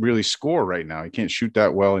can't really score right now. He can't shoot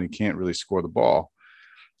that well, and he can't really score the ball.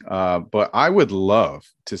 But I would love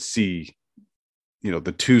to see, the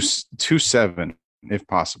 2-7, if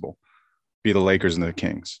possible, be the Lakers and the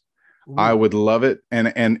Kings. Ooh. I would love it.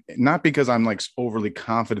 And not because I'm like overly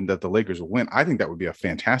confident that the Lakers will win. I think that would be a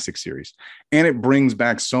fantastic series. And it brings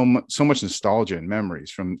back so much nostalgia and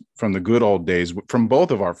memories from the good old days from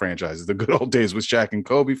both of our franchises, the good old days with Shaq and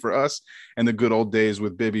Kobe for us, and the good old days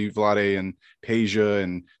with Bibby, Vlade, and Peja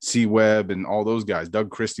and C Webb and all those guys, Doug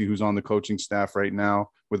Christie, who's on the coaching staff right now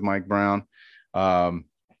with Mike Brown.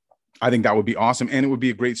 I think that would be awesome. And it would be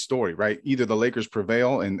a great story, right? Either the Lakers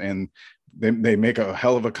prevail and they make a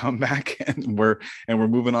hell of a comeback and we're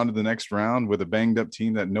moving on to the next round with a banged up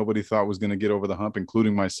team that nobody thought was going to get over the hump,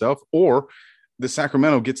 including myself, or the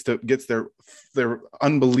Sacramento gets their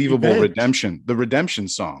unbelievable redemption, the redemption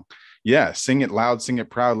song. Yeah. Sing it loud, sing it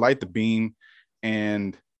proud, light the beam.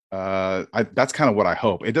 And that's kind of what I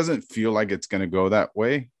hope. It doesn't feel like it's going to go that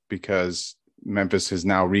way because Memphis has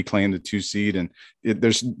now reclaimed the 2 seed, and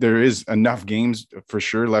there is enough games for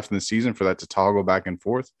sure left in the season for that to toggle back and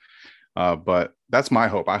forth. But that's my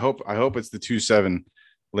hope. I hope it's the 2-7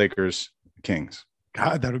 Lakers Kings.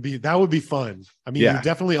 God, that would be fun. I mean, You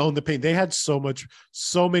definitely own the pain. They had so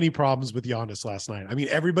many problems with Giannis last night. I mean,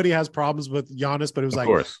 everybody has problems with Giannis, but it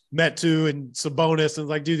was Metu and Sabonis, and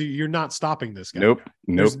like, dude, you're not stopping this guy. Nope.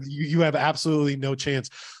 You have absolutely no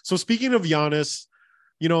chance. So speaking of Giannis,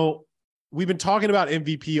 we've been talking about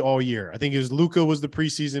MVP all year. I think it was Luka was the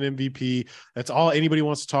preseason MVP. That's all anybody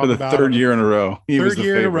wants to talk about. Third year in a row. Third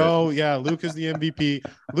year in a row. Yeah, Luka's the MVP.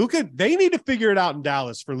 Luka, they need to figure it out in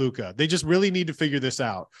Dallas for Luka. They just really need to figure this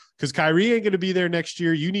out because Kyrie ain't going to be there next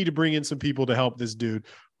year. You need to bring in some people to help this dude,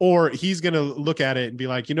 or he's going to look at it and be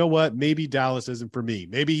like, you know what? Maybe Dallas isn't for me.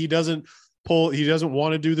 Maybe he doesn't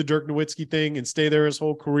want to do the Dirk Nowitzki thing and stay there his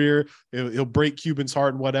whole career. He'll break Cuban's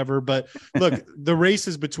heart and whatever. But look, the race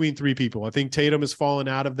is between 3 people. I think Tatum has fallen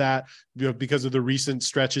out of that because of the recent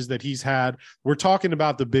stretches that he's had. We're talking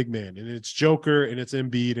about the big man, and it's Joker, and it's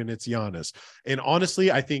Embiid, and it's Giannis. And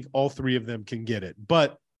honestly, I think all 3 of them can get it.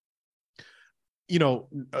 But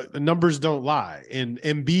numbers don't lie, and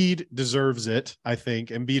Embiid deserves it. I think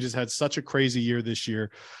Embiid has had such a crazy year this year.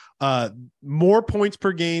 More points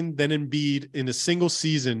per game than Embiid in a single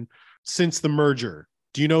season since the merger.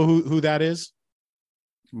 Do you know who that is?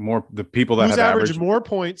 More the people that Who's have averaged more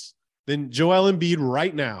points than Joel Embiid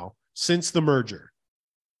right now since the merger?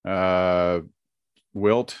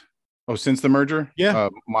 Wilt. Oh, since the merger? Yeah.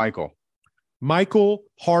 Michael,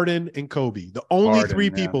 Harden, and Kobe. The only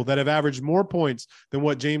 3 people that have averaged more points than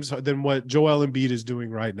what Joel Embiid is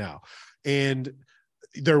doing right now. And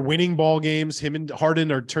they're winning ball games. Him and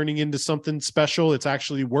Harden are turning into something special. It's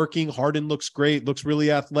actually working. Harden looks great, looks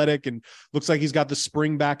really athletic, and looks like he's got the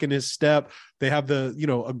spring back in his step. They have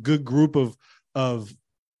a good group of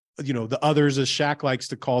the others, as Shaq likes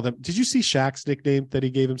to call them. Did you see Shaq's nickname that he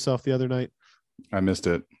gave himself the other night? I missed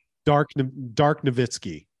it. Dark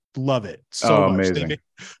Nowitzki. Love it so much. Amazing.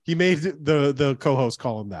 He made the co-host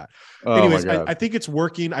call him that. Oh, anyways, I think it's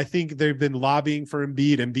working. I think they've been lobbying for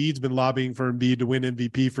Embiid. Embiid's been lobbying for Embiid to win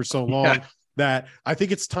MVP for so long that I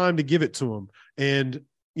think it's time to give it to him. And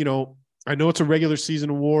I know it's a regular season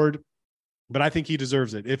award, but I think he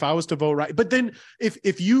deserves it. If I was to vote right, but then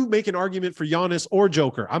if you make an argument for Giannis or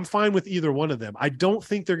Joker, I'm fine with either one of them. I don't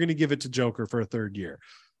think they're going to give it to Joker for a 3rd year.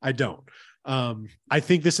 I don't. I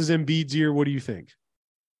think this is Embiid's year. What do you think?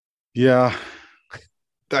 Yeah,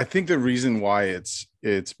 I think the reason why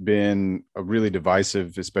it's been a really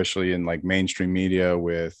divisive, especially in like mainstream media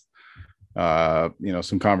with,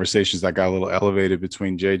 some conversations that got a little elevated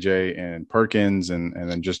between JJ and Perkins and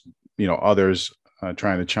then just, others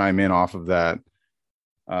trying to chime in off of that.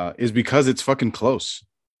 is because it's fucking close.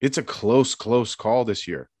 It's a close call this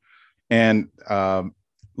year. And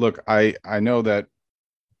look, I know that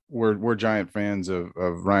we're giant fans of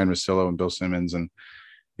Ryan Russillo and Bill Simmons. And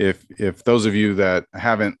if those of you that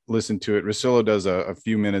haven't listened to it, Russillo does a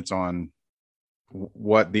few minutes on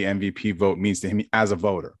what the MVP vote means to him as a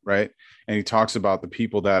voter, right? And he talks about the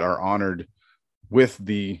people that are honored with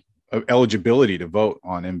the eligibility to vote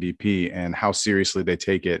on MVP and how seriously they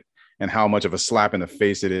take it and how much of a slap in the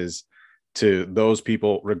face it is to those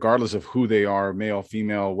people, regardless of who they are, male,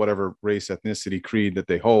 female, whatever race, ethnicity, creed that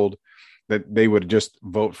they hold, that they would just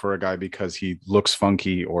vote for a guy because he looks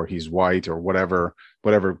funky or he's white or whatever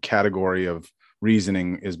category of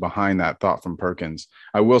reasoning is behind that thought from Perkins.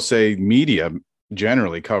 I will say media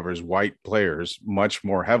generally covers white players much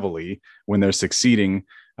more heavily when they're succeeding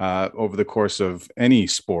over the course of any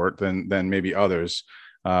sport than maybe others.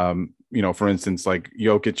 For instance, like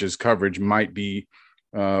Jokic's coverage might be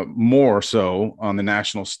more so on the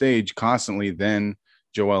national stage constantly than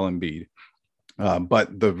Joel Embiid.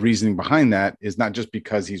 But the reasoning behind that is not just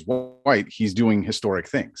because he's white, he's doing historic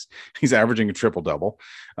things. He's averaging a triple-double,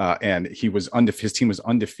 and his team was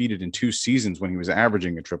undefeated in 2 seasons when he was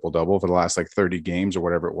averaging a triple-double for the last 30 games or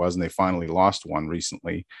whatever it was, and they finally lost one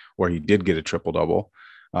recently where he did get a triple-double.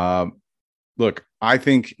 Look, I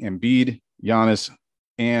think Embiid, Giannis,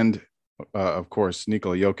 and of course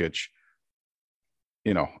Nikola Jokic,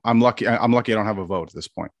 I'm lucky I don't have a vote at this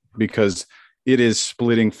point because it is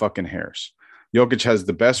splitting fucking hairs. Jokic has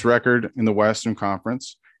the best record in the Western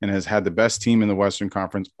Conference and has had the best team in the Western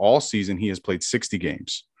Conference all season. He has played 60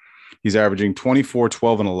 games. He's averaging 24,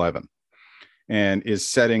 12, and 11 and is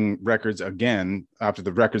setting records again after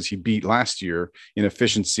the records he beat last year in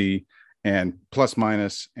efficiency and plus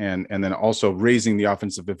minus, and then also raising the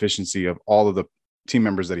offensive efficiency of all of the team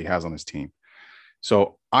members that he has on his team.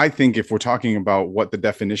 So I think if we're talking about what the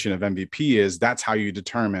definition of MVP is, that's how you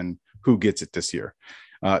determine who gets it this year.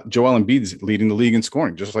 Joel Embiid's leading the league in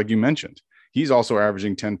scoring, just like you mentioned. He's also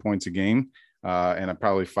averaging 10 points a game and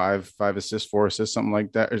probably five assists, 4 assists, something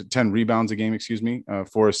like that. Or 10 rebounds a game,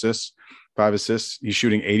 4 assists, 5 assists. He's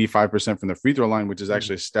shooting 85% from the free throw line, which is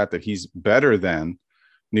actually a stat that he's better than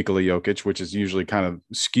Nikola Jokic, which is usually kind of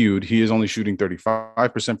skewed. He is only shooting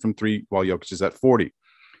 35% from 3, while Jokic is at 40.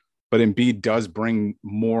 But Embiid does bring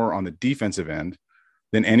more on the defensive end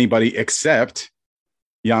than anybody except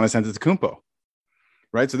Giannis Antetokounmpo.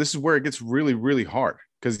 Right. So this is where it gets really, really hard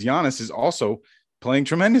because Giannis is also playing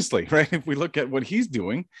tremendously. Right. If we look at what he's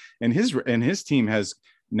doing and his team has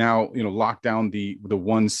now, locked down the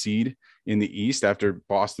 1 seed in the East after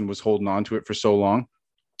Boston was holding on to it for so long.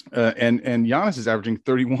 And Giannis is averaging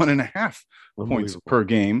 31.5 points per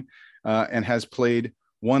game and has played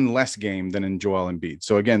 1 less game than in Joel Embiid.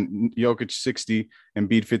 So again, Jokic 60,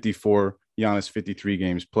 Embiid 54, Giannis 53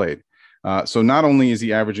 games played. So not only is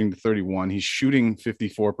he averaging the 31, he's shooting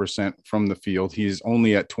 54% from the field. He's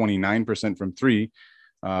only at 29% from 3,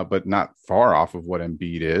 but not far off of what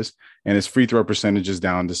Embiid is. And his free throw percentage is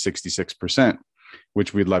down to 66%,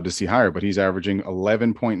 which we'd love to see higher. But he's averaging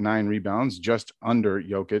 11.9 rebounds, just under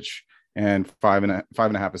Jokic, and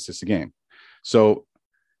 5.5 assists a game. So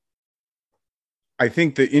I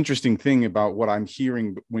think the interesting thing about what I'm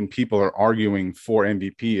hearing when people are arguing for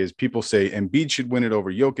MVP is people say Embiid should win it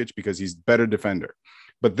over Jokic because he's better defender.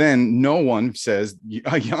 But then no one says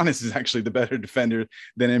Giannis is actually the better defender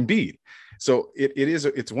than Embiid. So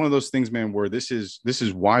it's one of those things, man, where this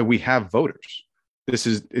is why we have voters. This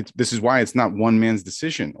is why it's not one man's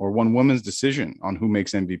decision or one woman's decision on who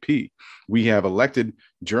makes MVP. We have elected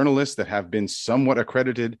journalists that have been somewhat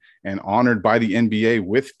accredited and honored by the NBA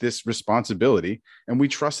with this responsibility, and we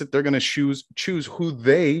trust that they're going to choose who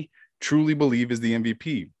they truly believe is the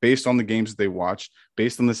MVP based on the games that they watched,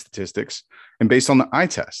 based on the statistics, and based on the eye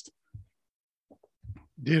test.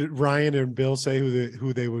 Did Ryan and Bill say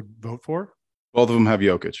who they would vote for? Both of them have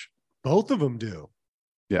Jokic. Both of them do.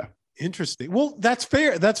 Yeah. Interesting. Well, that's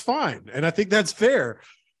fair. That's fine. And I think that's fair.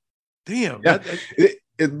 Damn. Yeah.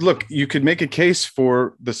 Look, you could make a case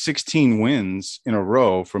for the 16 wins in a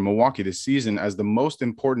row for Milwaukee this season as the most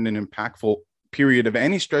important and impactful period of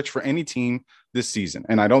any stretch for any team this season.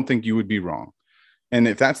 And I don't think you would be wrong. And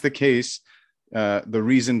if that's the case, the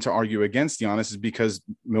reason to argue against Giannis is because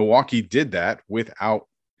Milwaukee did that without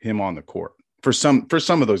him on the court for some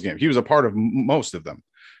of those games. He was a part of most of them.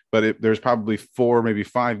 But there's probably 4, maybe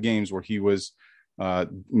 5 games where he was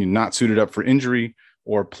not suited up for injury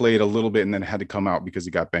or played a little bit and then had to come out because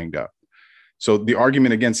he got banged up. So the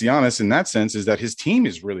argument against Giannis in that sense is that his team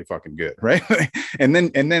is really fucking good, right? and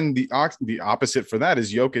then the opposite for that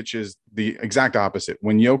is Jokic is the exact opposite.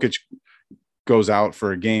 When Jokic goes out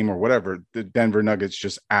for a game or whatever, the Denver Nuggets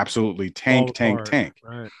just absolutely tank.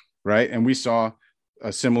 Right. And we saw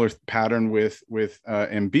a similar pattern with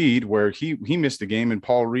Embiid, where he missed a game and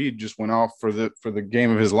Paul Reed just went off for the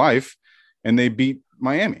game of his life, and they beat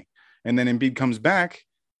Miami. And then Embiid comes back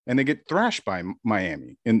and they get thrashed by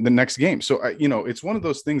Miami in the next game. So, it's one of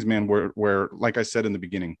those things, man, where, like I said in the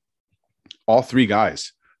beginning, all three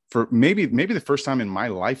guys, for maybe the first time in my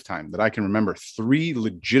lifetime that I can remember, three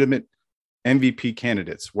legitimate MVP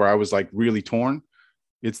candidates where I was like really torn,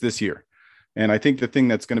 it's this year. And I think the thing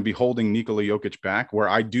that's going to be holding Nikola Jokic back, where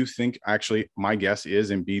I do think, actually, my guess is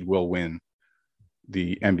Embiid will win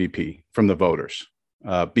the MVP from the voters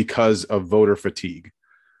because of voter fatigue,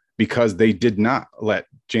 because they did not let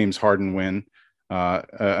James Harden win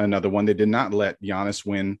another one. They did not let Giannis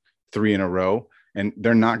win 3 in a row, and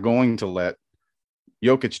they're not going to let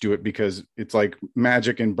Jokic do it because it's like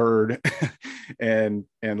Magic and Bird and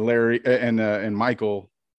Larry and Michael.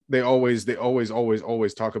 They always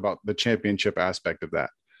talk about the championship aspect of that.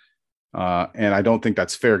 And I don't think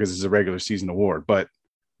that's fair because it's a regular season award. But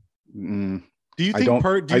do you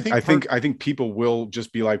think I think people will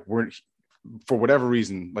just be like, for whatever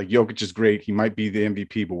reason, like, Jokic is great, he might be the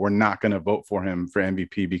MVP, but we're not going to vote for him for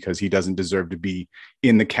MVP because he doesn't deserve to be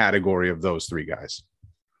in the category of those three guys.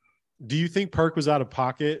 Do you think Perk was out of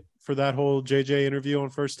pocket for that whole JJ interview on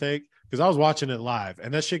First Take? Because I was watching it live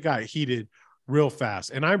and that shit got heated real fast.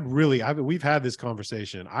 And we've had this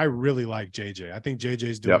conversation. I really like JJ. I think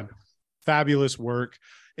JJ's doing fabulous work.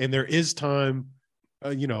 And there is time,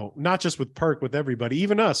 not just with Perk, with everybody,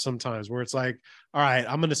 even us sometimes, where it's like, all right,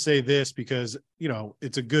 I'm going to say this because,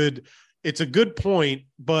 it's a good point,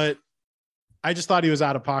 but I just thought he was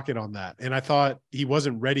out of pocket on that. And I thought he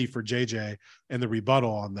wasn't ready for JJ and the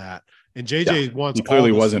rebuttal on that. And JJ wants. He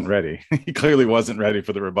clearly wasn't ready. He clearly wasn't ready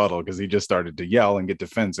for the rebuttal because he just started to yell and get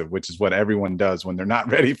defensive, which is what everyone does when they're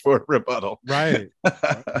not ready for a rebuttal. Right.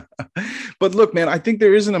 But look, man, I think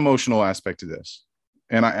there is an emotional aspect to this.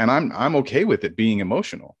 And I'm okay with it being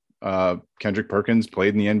emotional. Kendrick Perkins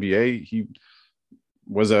played in the NBA. He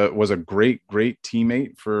was a great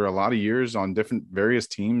teammate for a lot of years on various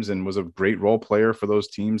teams and was a great role player for those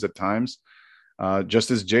teams at times,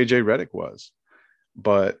 just as JJ Redick was.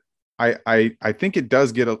 But I think it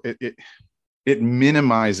does get it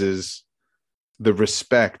minimizes the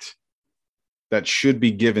respect that should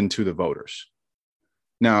be given to the voters.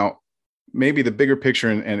 Now, maybe the bigger picture,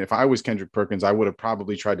 and if I was Kendrick Perkins, I would have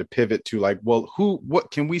probably tried to pivot to like, well, what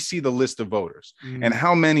can we see the list of voters and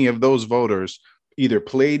how many of those voters either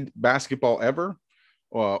played basketball ever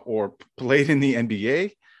or played in the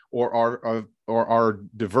NBA or are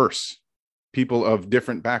diverse people of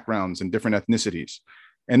different backgrounds and different ethnicities.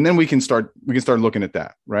 And then we can start looking at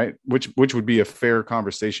that, right? Which would be a fair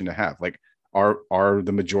conversation to have. Like, are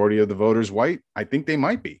the majority of the voters white? I think they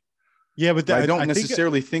might be. Yeah, but I don't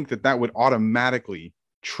necessarily think that would automatically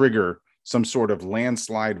trigger some sort of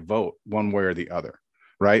landslide vote one way or the other,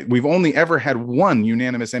 right? We've only ever had one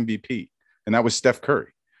unanimous MVP, and that was Steph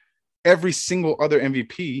Curry. Every single other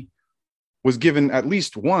MVP was given at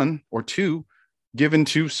least one or two given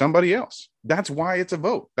to somebody else. That's why it's a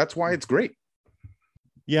vote. That's why it's great.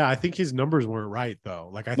 Yeah, I think his numbers weren't right though.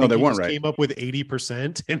 Like I think they he weren't just right. Came up with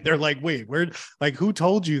 80%, and they're like, "Wait, who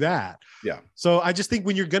told you that?" Yeah. So I just think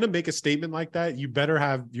when you're going to make a statement like that, you better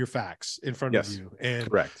have your facts in front of you. And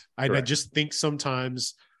correct. I just think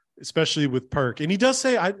sometimes, especially with Perk, and he does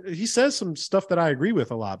say he says some stuff that I agree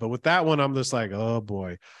with a lot, but with that one, I'm just like, oh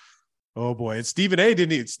boy. And Stephen A.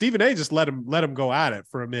 just let him go at it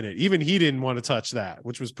for a minute. Even he didn't want to touch that,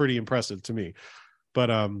 which was pretty impressive to me.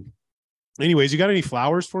 But anyways, you got any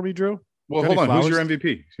flowers for me, Drew? Well, hold on. Flowers? Who's your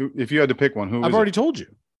MVP? If you had to pick one, I've already told you.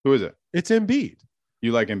 Who is it? It's Embiid.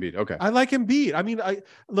 You like Embiid? Okay. I like Embiid. I mean,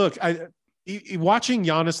 watching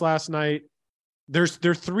Giannis last night, they're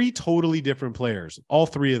three totally different players, all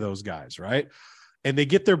three of those guys, right? And they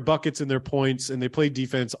get their buckets and their points, and they play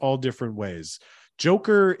defense all different ways.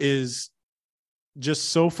 Joker is just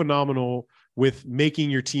so phenomenal with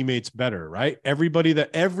making your teammates better, right?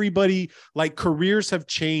 Everybody, like, careers have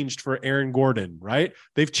changed for Aaron Gordon, right?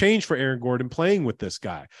 They've changed for Aaron Gordon playing with this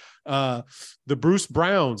guy. The Bruce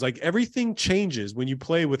Browns, like, everything changes when you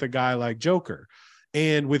play with a guy like Joker.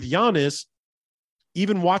 And with Giannis,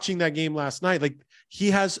 even watching that game last night, like,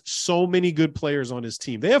 he has so many good players on his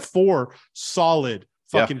team. They have 4 solid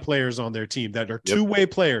fucking players on their team that are two-way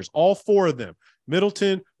players, all 4 of them.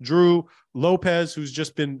 Middleton, Drew, Lopez, who's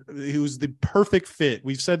the perfect fit.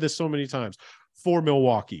 We've said this so many times for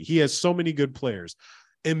Milwaukee. He has so many good players.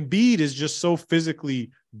 Embiid is just so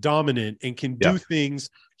physically dominant and can do things.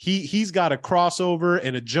 He's got a crossover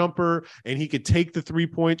and a jumper, and he could take the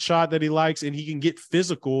 3-point shot that he likes, and he can get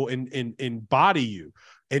physical and body you.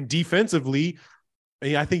 And defensively,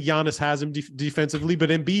 I think Giannis has him defensively, but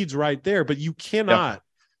Embiid's right there. But you cannot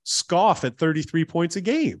scoff at 33 points a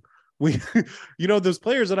game. Those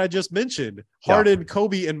players that I just mentioned, Harden,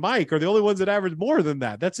 Kobe, and Mike, are the only ones that average more than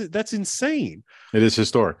that. That's insane. It is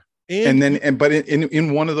historic. But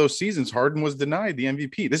in one of those seasons, Harden was denied the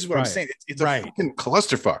MVP. This is what I'm saying. It's a fucking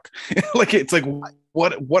clusterfuck. It's like,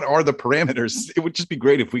 what are the parameters? It would just be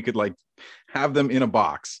great if we could like have them in a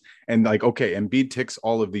box and like, okay, Embiid ticks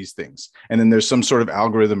all of these things, and then there's some sort of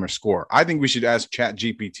algorithm or score. I think we should ask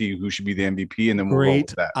ChatGPT who should be the MVP, and then we'll roll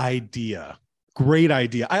with that. Great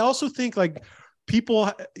idea. I also think like people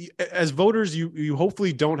as voters, you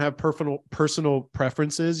hopefully don't have personal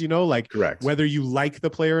preferences, Correct. Whether you like the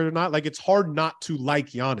player or not. Like, it's hard not to like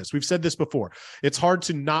Giannis. We've said this before. It's hard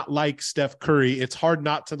to not like Steph Curry. It's hard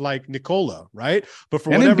not to like Nikola, right? But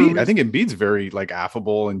for whatever reason, I think Embiid's very like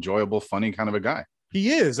affable, enjoyable, funny kind of a guy.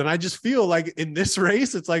 He is. And I just feel like in this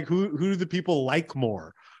race, it's like, who do the people like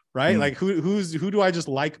more, right? Like who do I just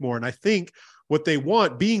like more? And I think what they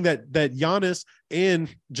want, being that Giannis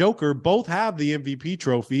and Joker both have the MVP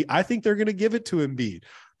trophy, I think they're going to give it to Embiid,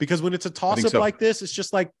 because when it's a toss-up like this, it's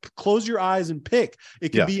just like, close your eyes and pick.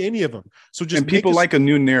 It can be any of them. So just, and people like a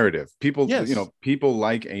new narrative. People, people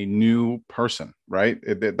like a new person, right?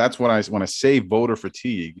 That's what when I say voter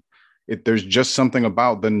fatigue, there's just something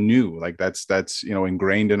about the new, like that's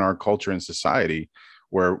ingrained in our culture and society,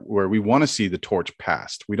 where we want to see the torch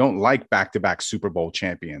passed. We don't like back-to-back Super Bowl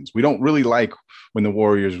champions. We don't really like when the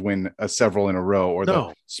Warriors win several in a row, or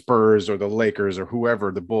the Spurs or the Lakers or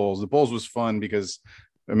whoever, the Bulls. The Bulls was fun because,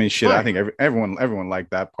 I mean, shit, I think everyone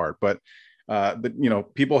liked that part. But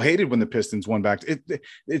people hated when the Pistons won back.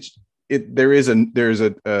 There is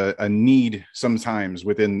a need sometimes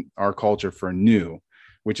within our culture for new,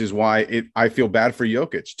 which is why I feel bad for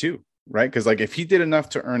Jokic too. Right. Because like, if he did enough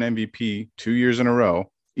to earn MVP 2 years in a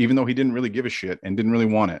row, even though he didn't really give a shit and didn't really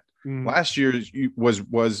want it, last year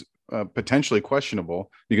was potentially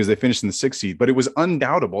questionable because they finished in the 6th seed, but it was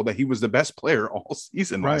undoubtable that he was the best player all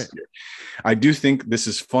season last year. I do think this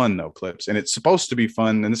is fun though, Clips, and it's supposed to be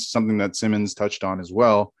fun. And this is something that Simmons touched on as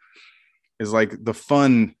well, is like the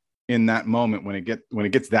fun in that moment when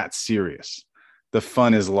it gets that serious. The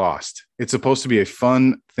fun is lost. It's supposed to be a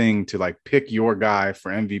fun thing to like pick your guy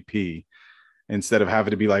for MVP, instead of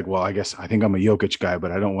having to be like, well, I think I'm a Jokic guy,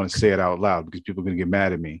 but I don't want to say it out loud because people are going to get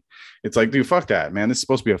mad at me. It's like, dude, fuck that, man. This is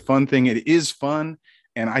supposed to be a fun thing. It is fun.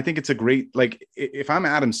 And I think it's a great, like, if I'm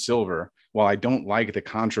Adam Silver, while I don't like the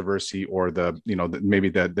controversy or maybe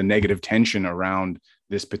the negative tension around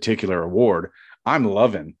this particular award, I'm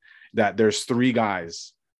loving that there's 3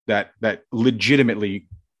 guys that legitimately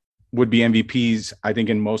would be MVPs, I think,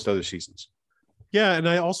 in most other seasons. Yeah. And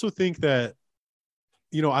I also think that,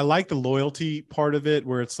 I like the loyalty part of it,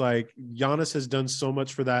 where it's like Giannis has done so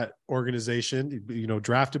much for that organization,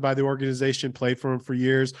 drafted by the organization, played for him for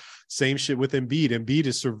years. Same shit with Embiid. Embiid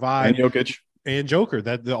has survived. And Jokic. And Joker,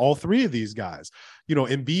 all 3 of these guys,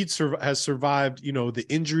 Embiid has survived, the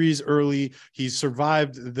injuries early. He's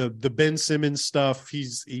survived the Ben Simmons stuff.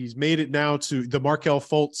 He's made it now to the Markelle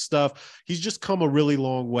Fultz stuff. He's just come a really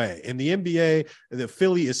long way. And the NBA, the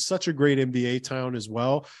Philly is such a great NBA town as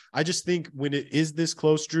well. I just think when it is this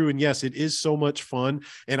close, Drew, and yes, it is so much fun.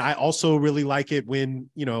 And I also really like it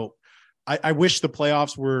when, I wish the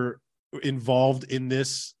playoffs were involved in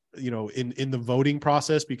this, in the voting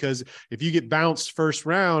process, because if you get bounced first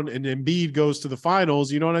round and Embiid goes to the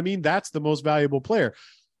finals, you know what I mean? That's the most valuable player.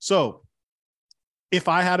 So if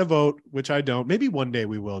I had a vote, which I don't, maybe one day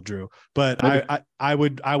we will, Drew, but I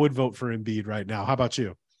would vote for Embiid right now. How about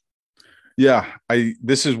you? Yeah,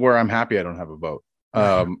 this is where I'm happy I don't have a vote.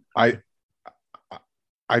 I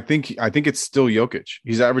think it's still Jokic.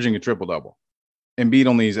 He's averaging a triple-double. Embiid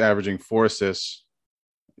only is averaging 4 assists,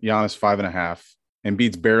 Giannis 5.5.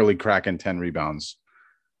 Embiid's barely cracking 10 rebounds.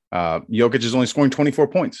 Jokic is only scoring 24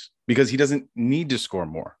 points because he doesn't need to score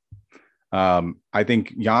more. I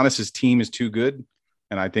think Giannis's team is too good,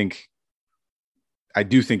 and I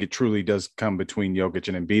do think it truly does come between Jokic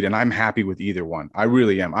and Embiid, and I'm happy with either one. I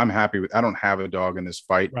really am. I'm happy with. I don't have a dog in this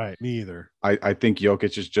fight. Right, me either. I think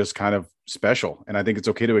Jokic is just kind of special, and I think it's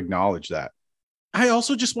okay to acknowledge that. I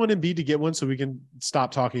also just want Embiid to get one so we can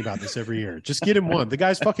stop talking about this every year. Just get him one. The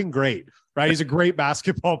guy's fucking great, right? He's a great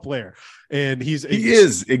basketball player, and he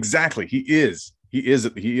is exactly. He is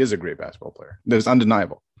a great basketball player. That's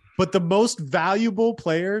undeniable. But the most valuable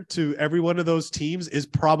player to every one of those teams is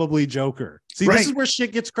probably Joker. See, Right. This is where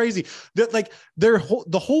shit gets crazy. That like the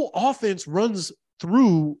whole offense runs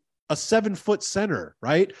through a 7-foot center,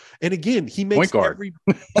 right? And again, he makes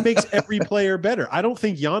every player better. I don't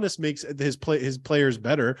think Giannis makes his players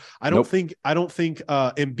better. I don't think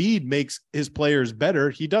Embiid makes his players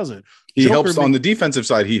better. He doesn't. He helps on the defensive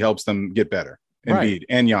side. He helps them get better. Embiid Right.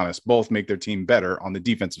 and Giannis both make their team better on the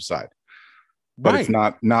defensive side, but it's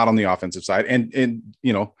not on the offensive side. And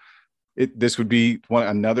you know, this would be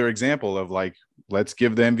another example of like, let's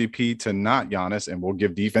give the MVP to not Giannis, and we'll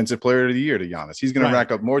give Defensive Player of the Year to Giannis. He's going to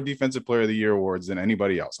rack up more Defensive Player of the Year awards than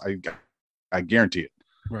anybody else. I guarantee it.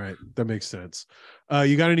 Right. That makes sense.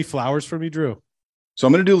 You got any flowers for me, Drew? So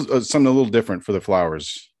I'm going to do something a little different for the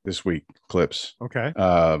flowers this week, Clips. Okay.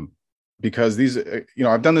 Because these,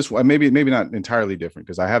 I've done this. Maybe not entirely different,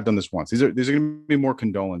 because I have done this once. These are going to be more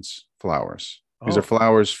condolence flowers. These are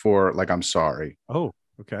flowers for like, I'm sorry. Oh,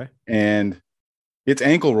 okay. And it's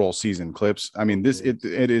ankle roll season, Clips. I mean, it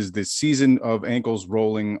is the season of ankles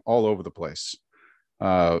rolling all over the place.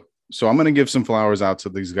 So I'm going to give some flowers out to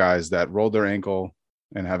these guys that rolled their ankle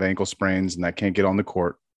and have ankle sprains and that can't get on the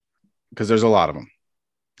court, because there's a lot of them.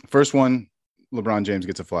 First one, LeBron James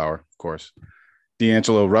gets a flower, of course.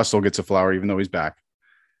 D'Angelo Russell gets a flower, even though he's back.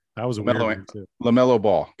 That was a weird one too. LaMelo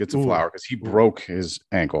Ball gets a flower because he broke his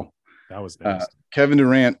ankle. That was nasty. Kevin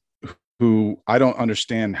Durant, who I don't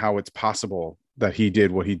understand how it's possible that he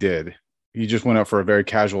did what he did. He just went up for a very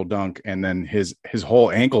casual dunk, and then his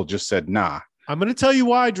whole ankle just said, nah. I'm going to tell you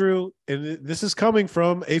why, Drew, and this is coming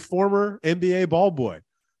from a former NBA ball boy.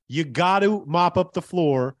 You got to mop up the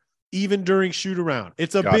floor even during shoot around.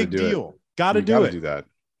 It's a big deal. Got to do it. Do that.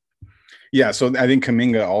 Yeah, so I think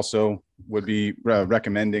Kuminga also would be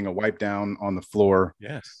recommending a wipe down on the floor.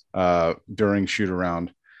 Yes. During shoot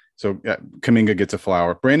around. So Kuminga gets a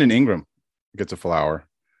flower. Brandon Ingram gets a flower.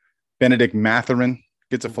 Benedict Mathurin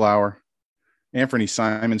gets a flower. Anthony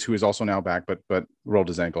Simons, who is also now back, but rolled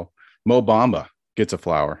his ankle. Mo Bamba gets a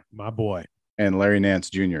flower. My boy. And Larry Nance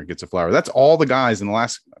Jr. gets a flower. That's all the guys in the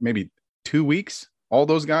last maybe 2 weeks. All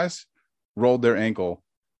those guys rolled their ankle,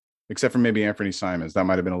 except for maybe Anthony Simons. That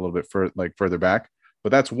might have been a little bit further back. But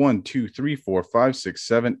that's 1, 2, 3, 4, 5, 6,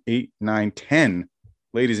 7, 8, 9, 10,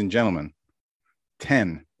 ladies and gentlemen,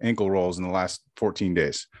 10 ankle rolls in the last 14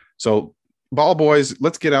 days. So ball boys,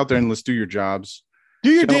 let's get out there and let's do your jobs. Do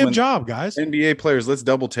your damn job, guys. NBA players, let's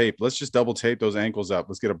double tape. Let's just double tape those ankles up.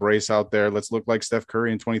 Let's get a brace out there. Let's look like Steph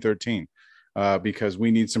Curry in 2013 because we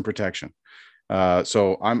need some protection.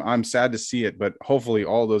 So I'm sad to see it, but hopefully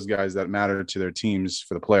all those guys that matter to their teams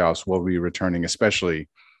for the playoffs will be returning, especially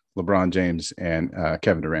LeBron James and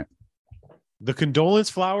Kevin Durant. The condolence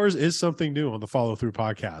flowers is something new on the Follow Through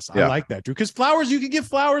podcast. I like that, Drew, because flowers, you can give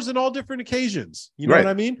flowers in all different occasions. You know what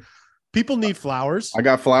I mean? People need flowers. I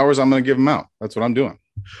got flowers. I'm going to give them out. That's what I'm doing.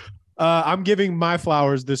 I'm giving my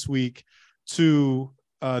flowers this week to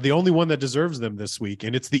the only one that deserves them this week,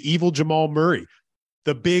 and it's the evil Jamal Murray,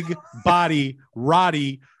 the big body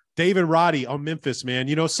David Roddy on Memphis, man.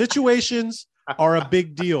 You know, situations are a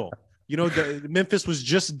big deal. You know, Memphis was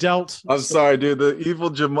just dealt. I'm sorry, dude. The evil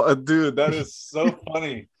Jamal, dude, that is so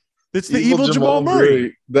funny. It's the evil Jamal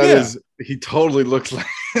Murray. That is, he totally looks like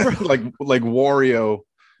like Wario.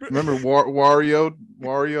 Remember Wario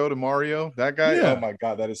to Mario? That guy? Yeah. Oh my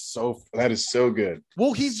God, that is so good.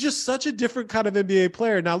 Well, he's just such a different kind of NBA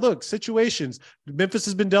player. Now, look, situations. Memphis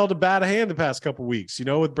has been dealt a bad hand the past couple of weeks, you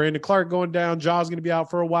know, with Brandon Clark going down. Ja's going to be out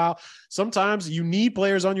for a while. Sometimes you need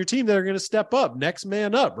players on your team that are going to step up, next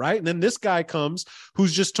man up, right? And then this guy comes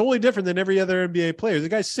who's just totally different than every other NBA player. The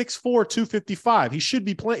guy's 6'4", 255. He should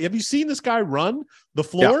be playing. Have you seen this guy run the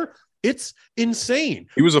floor? Yeah. It's insane.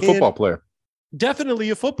 He was a football player.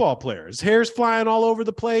 Definitely a football player. His hair's flying all over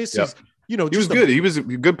the place. Yep. He was good. He was a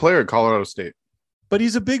good player at Colorado State. But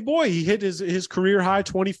he's a big boy. He hit his career high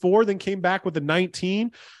 24, then came back with a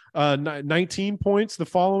 19 points the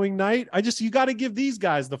following night. You got to give these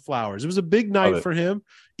guys the flowers. It was a big night for him.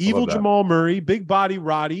 Evil Jamal Murray, big body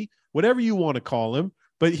Roddy, whatever you want to call him.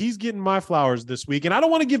 But he's getting my flowers this week. And I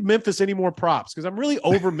don't want to give Memphis any more props because I'm really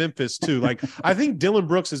over Memphis too. Like, I think Dylan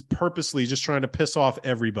Brooks is purposely just trying to piss off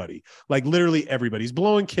everybody, like literally everybody. He's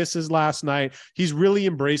blowing kisses last night. He's really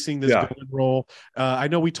embracing this villain role. I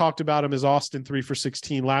know we talked about him as Austin 3 for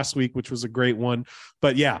 16 last week, which was a great one.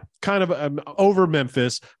 But yeah, kind of over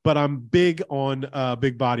Memphis, but I'm big on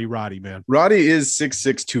big body Roddy, man. Roddy is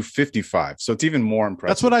 6'6", 255. So it's even more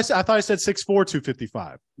impressive. That's what I said. I thought I said 6'4",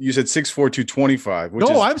 255. You said 6'4", 225.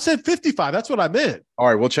 No, I said 55. That's what I meant. All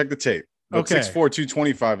right, we'll check the tape. But okay. 6'4",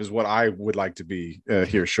 225 is what I would like to be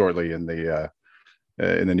here shortly in the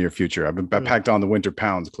in the near future. I packed on the winter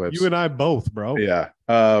pounds, Clips. You and I both, bro. Yeah.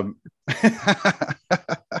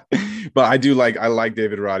 But I like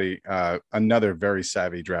David Roddy. Another very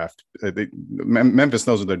savvy draft. Memphis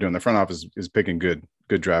knows what they're doing. The front office is picking good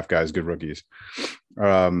draft guys, good rookies.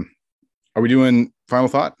 Are we doing final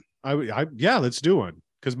thought? Yeah, let's do one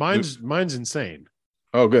because mine's insane.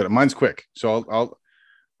 Oh, good. Mine's quick. So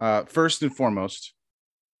I'll first and foremost,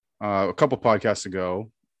 a couple podcasts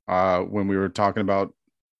ago, when we were talking about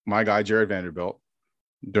my guy Jared Vanderbilt,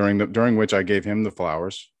 during which I gave him the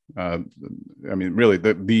flowers. I mean, really,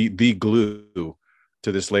 the glue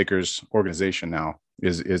to this Lakers organization now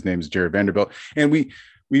is his name is Jared Vanderbilt, and we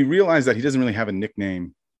realized that he doesn't really have a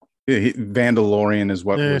nickname. Vandalorian is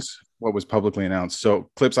what was publicly announced. So,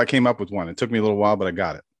 Clips, I came up with one. It took me a little while, but I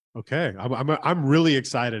got it. Okay, I'm really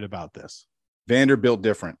excited about this. Vanderbilt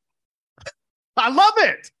different. I love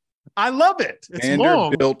it. It's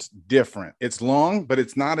Vanderbilt long. Different. It's long, but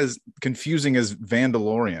it's not as confusing as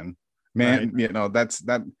Vandalorian. Man,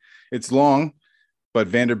 right. It's long, but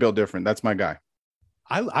Vanderbilt different. That's my guy.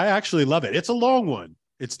 I actually love it. It's a long one.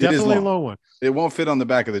 It's definitely a long one. It won't fit on the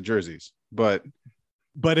back of the jerseys, but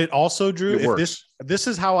it also, Drew, if this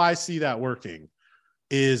is how I see that working,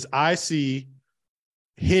 is I see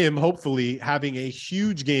him hopefully having a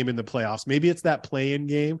huge game in the playoffs. Maybe it's that play-in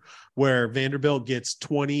game where Vanderbilt gets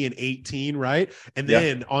 20 and 18, right? And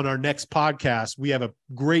then on our next podcast, we have a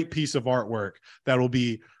great piece of artwork that will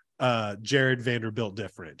be Jared Vanderbilt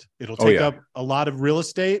different. It'll take up a lot of real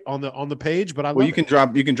estate on the page, but you can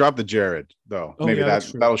drop the Jared though. Maybe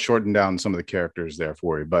that'll shorten down some of the characters there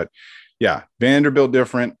for you. But yeah, Vanderbilt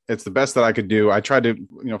different. It's the best that I could do. I tried to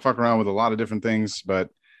fuck around with a lot of different things,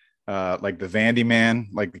 but like the Vandy Man,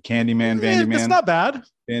 like the Candyman, Vandy Man. It's not bad.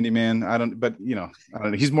 Vandy Man. I don't know.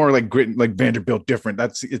 He's more like grit, like Vanderbilt different.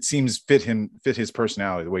 It seems fit his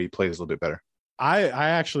personality, the way he plays a little bit better. I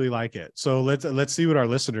actually like it. So let's see what our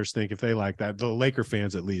listeners think if they like that. The Laker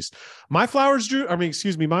fans, at least. My flowers, Drew. I mean,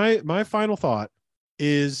 excuse me. My final thought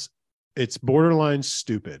is it's borderline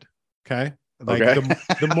stupid. Okay. Like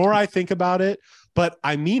the more I think about it, but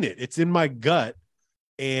I mean it. It's in my gut.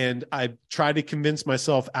 And I tried to convince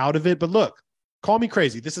myself out of it. But look, call me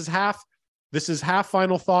crazy. This is half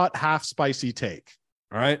final thought, half spicy take.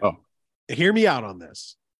 All right. Oh. Hear me out on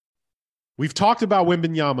this. We've talked about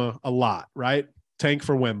Wembanyama a lot, right? Tank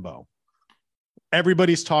for Wembo.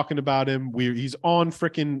 Everybody's talking about him. He's on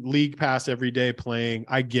freaking League Pass every day playing.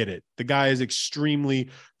 I get it. The guy is extremely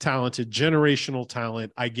talented, generational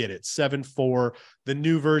talent. I get it. 7'4", the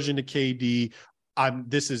new version of KD.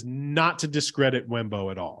 This is not to discredit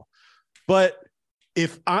Wembo at all. But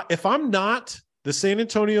if I'm not the San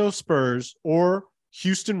Antonio Spurs or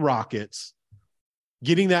Houston Rockets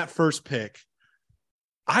getting that first pick,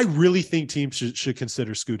 I really think teams should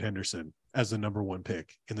consider Scoot Henderson as the number one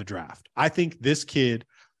pick in the draft. I think this kid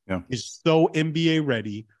is so NBA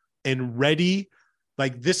ready.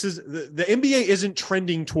 Like this is the NBA isn't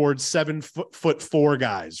trending towards 7'4"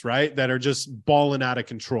 guys, right? That are just balling out of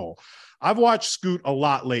control. I've watched Scoot a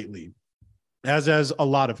lot lately, as a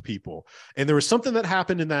lot of people. And there was something that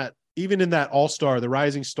happened even in that All-Star, the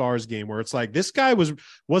Rising Stars game, where it's like, this guy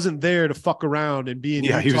wasn't there to fuck around and be in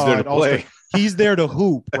Utah. He was there to play. He's there to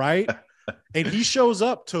hoop, right? And he shows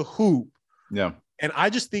up to hoop. Yeah. And I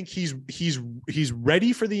just think he's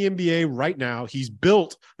ready for the NBA right now. He's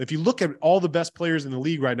built. If you look at all the best players in the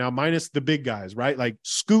league right now, minus the big guys, right? Like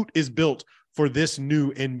Scoot is built for this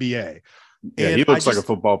new NBA. Yeah, and he looks like a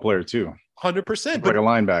football player too. 100%. Like a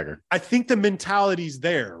linebacker. I think the mentality's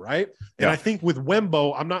there, right? And I think with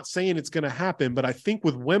Wembo, I'm not saying it's going to happen, but I think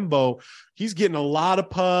with Wembo, he's getting a lot of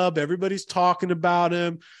pub. Everybody's talking about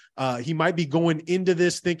him. He might be going into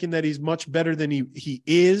this thinking that he's much better than he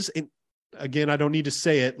is. And again, I don't need to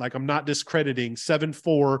say it. Like, I'm not discrediting.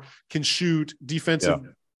 7'4", can shoot,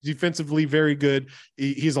 defensively very good.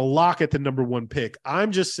 He's a lock at the number one pick.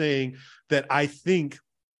 I'm just saying that I think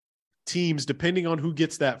teams, depending on who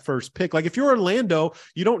gets that first pick, like if you're Orlando,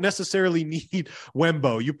 you don't necessarily need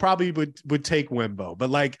Wembo. You probably would take Wembo. But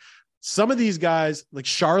like some of these guys, like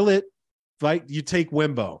Charlotte, right, you take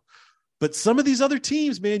Wembo. But some of these other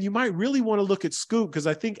teams, man, you might really want to look at Scoot, because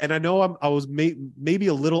I think, and I know I was maybe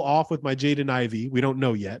a little off with my Jaden Ivey. We don't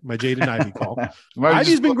know yet. My Jaden Ivey call.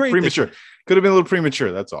 Ivey's been great. Premature. Could have been a little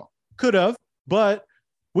premature. That's all. Could have. But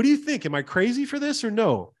what do you think? Am I crazy for this or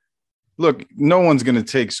no? Look, no one's going to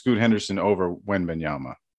take Scoot Henderson over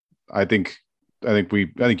Wembanyama. I think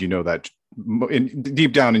you know that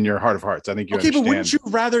deep down in your heart of hearts. I think you understand. But wouldn't you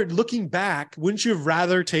rather, looking back, wouldn't you have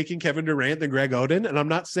rather taken Kevin Durant than Greg Oden? And I'm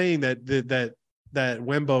not saying that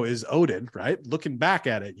Wembo is Oden, right? Looking back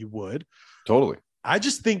at it, you would. Totally. I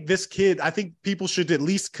just think this kid, I think people should at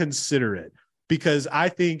least consider it, because I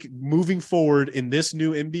think moving forward in this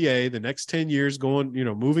new NBA, the next 10 years going,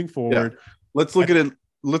 moving forward. Yeah. Let's look at it.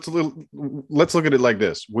 Let's look at it like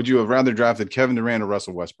this. Would you have rather drafted Kevin Durant or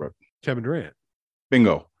Russell Westbrook? Kevin Durant.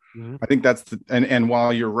 Bingo. Mm-hmm. I think that's and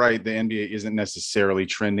while you're right, the NBA isn't necessarily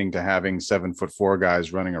trending to having 7'4"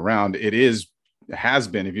 guys running around. Has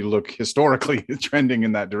been, if you look historically, trending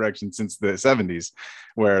in that direction since the 70s,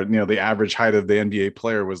 where the average height of the NBA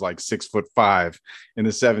player was like 6'5" in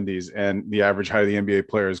the 70s, and the average height of the NBA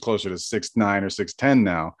player is closer to 6'9" or 6'10"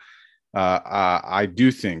 now. I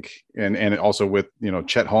do think, and also with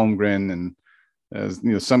Chet Holmgren and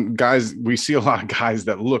some guys, we see a lot of guys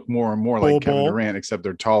that look more and more like Kevin Durant, except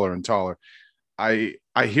they're taller and taller. I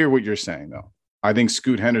hear what you're saying though. I think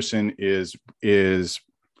Scoot Henderson is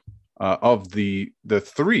of the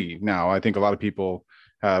three now. I think a lot of people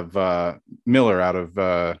have Miller out of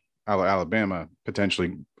Alabama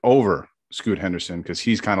potentially over Scoot Henderson, because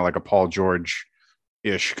he's kind of like a Paul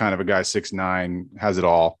George-ish kind of a guy, 6'9", has it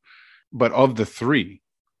all. But of the three,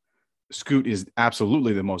 Scoot is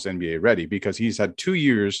absolutely the most NBA ready, because he's had 2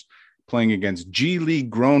 years playing against G League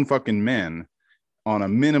grown fucking men on a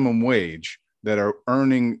minimum wage that are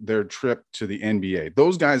earning their trip to the NBA.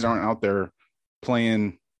 Those guys aren't out there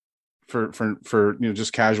playing for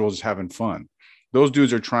just casual, just having fun. Those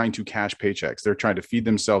dudes are trying to cash paychecks. They're trying to feed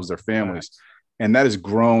themselves, their families. And that is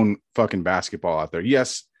grown fucking basketball out there.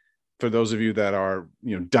 Yes, for those of you that are,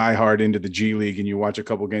 diehard into the G League and you watch a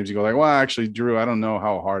couple games, you go like, well, actually, Drew, I don't know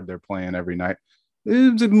how hard they're playing every night.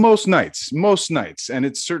 Most nights. And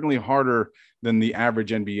it's certainly harder than the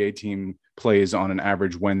average NBA team plays on an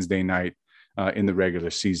average Wednesday night in the regular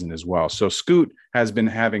season as well. So Scoot has been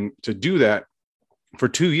having to do that for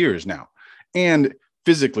 2 years now. And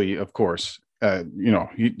physically, of course,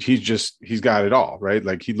 he's got it all, right?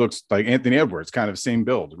 Like he looks like Anthony Edwards, kind of same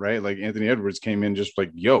build, right? Like Anthony Edwards came in just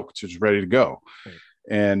like yoked, just ready to go. Right.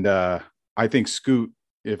 And I think Scoot,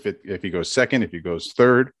 if he goes second, if he goes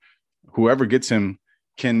third, whoever gets him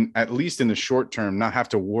can, at least in the short term, not have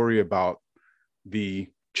to worry about the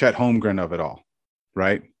Chet Holmgren of it all,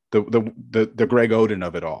 right? The Greg Oden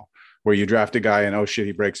of it all, where you draft a guy and, oh shit,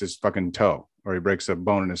 he breaks his fucking toe, or he breaks a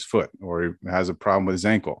bone in his foot, or he has a problem with his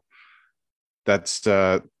ankle. That's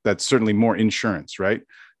certainly more insurance, right?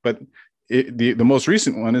 But the most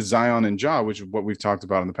recent one is Zion and Ja, which is what we've talked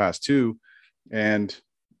about in the past too. And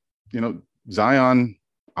Zion,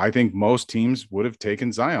 I think most teams would have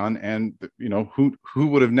taken Zion, and who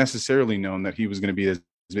would have necessarily known that he was going to be as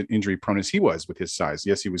injury prone as he was with his size?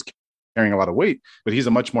 Yes, he was carrying a lot of weight, but he's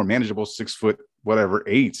a much more manageable 6 foot, whatever,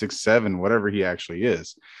 8, 6'7", whatever he actually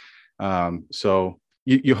is. So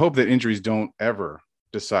you hope that injuries don't ever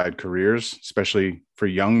decide careers, especially for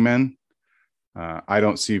young men. I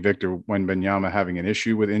don't see Victor Wembanyama having an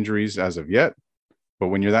issue with injuries as of yet, but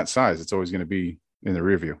when you're that size, it's always going to be in the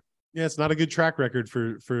rear view. Yeah, it's not a good track record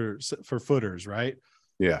for footers, right?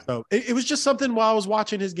 Yeah. So it was just something while I was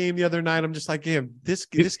watching his game the other night. I'm just like, damn, this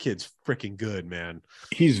kid's freaking good, man.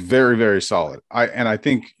 He's very, very solid. I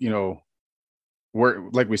think, where,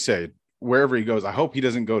 like we say, wherever he goes, I hope he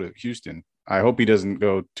doesn't go to Houston. I hope he doesn't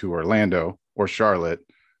go to Orlando or Charlotte.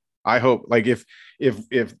 I hope, like, if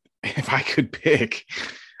I could pick,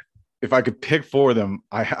 for them,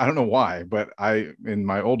 I don't know why, but in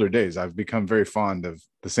my older days, I've become very fond of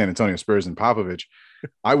the San Antonio Spurs and Popovich.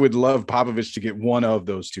 I would love Popovich to get one of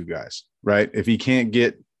those two guys, right? If he can't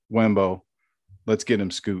get Wembo, let's get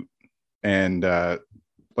him Scoot, and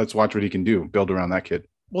let's watch what he can do, build around that kid.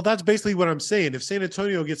 Well, that's basically what I'm saying. If San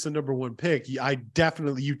Antonio gets the number one pick, you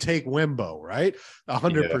take Wembo, right?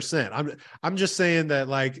 100%. I'm just saying that,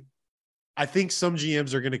 like, I think some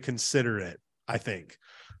GMs are going to consider it. I think.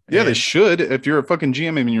 Yeah, they should. If you're a fucking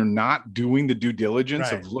GM and you're not doing the due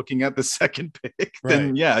diligence of looking at the second pick,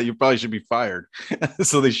 then yeah, you probably should be fired.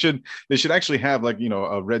 So they should actually have, like,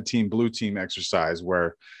 a red team, blue team exercise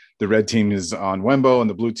where the red team is on Wembo and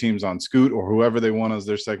the blue team's on Scoot, or whoever they want as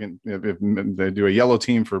their second. If they do a yellow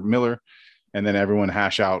team for Miller, and then everyone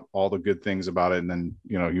hash out all the good things about it, and then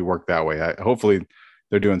you work that way. Hopefully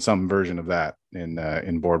they're doing some version of that in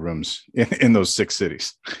boardrooms in those 6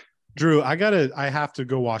 cities. Drew, I have to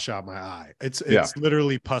go wash out my eye. It's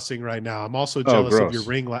literally pussing right now. I'm also jealous of your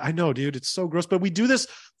ring light. I know, dude, it's so gross, but we do this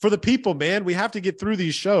for the people, man. We have to get through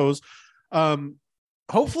these shows.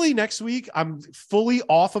 Hopefully next week I'm fully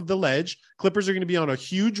off of the ledge. Clippers are going to be on a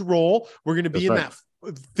huge roll. We're going to be that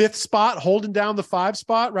 5th spot, holding down the 5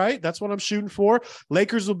 spot, right? That's what I'm shooting for.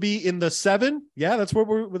 Lakers will be in the 7. Yeah, that's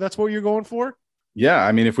what you're going for. Yeah,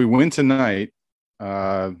 I mean, if we win tonight,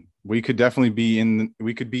 we could definitely be in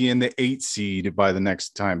the 8 seed by the next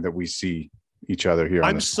time that we see each other here.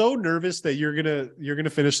 I'm so nervous that you're gonna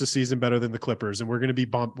finish the season better than the Clippers, and we're gonna be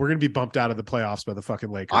bumped out of the playoffs by the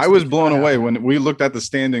fucking Lakers. I was blown away when we looked at the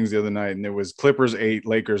standings the other night, and it was Clippers 8,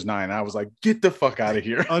 Lakers 9. I was like, "Get the fuck out of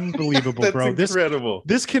here!" Unbelievable, bro. Incredible.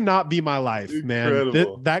 This cannot be my life, man.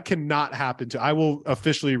 That cannot happen to. I will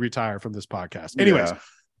officially retire from this podcast. Anyways,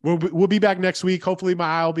 we'll be back next week. Hopefully, my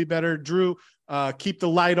eye will be better. Drew, keep the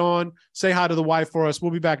light on. Say hi to the wife for us.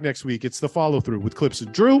 We'll be back next week. It's the follow through with Clips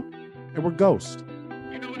and Drew. And we're Ghost.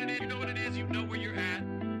 You know what it is. You know what it is. You know where you're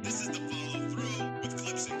at. This is the follow through with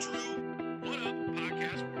Clips and Drew. What up,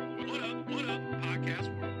 podcast world? What up,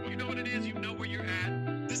 podcast world? You know what it is. You know where you're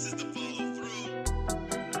at. This is the follow through.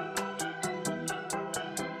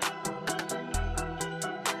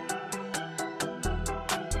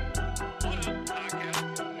 What up, podcast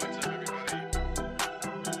world? What's up, everybody?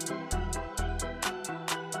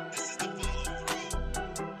 This is the follow through.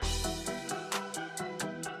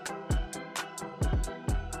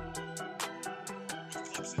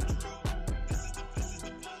 Clips and Drew.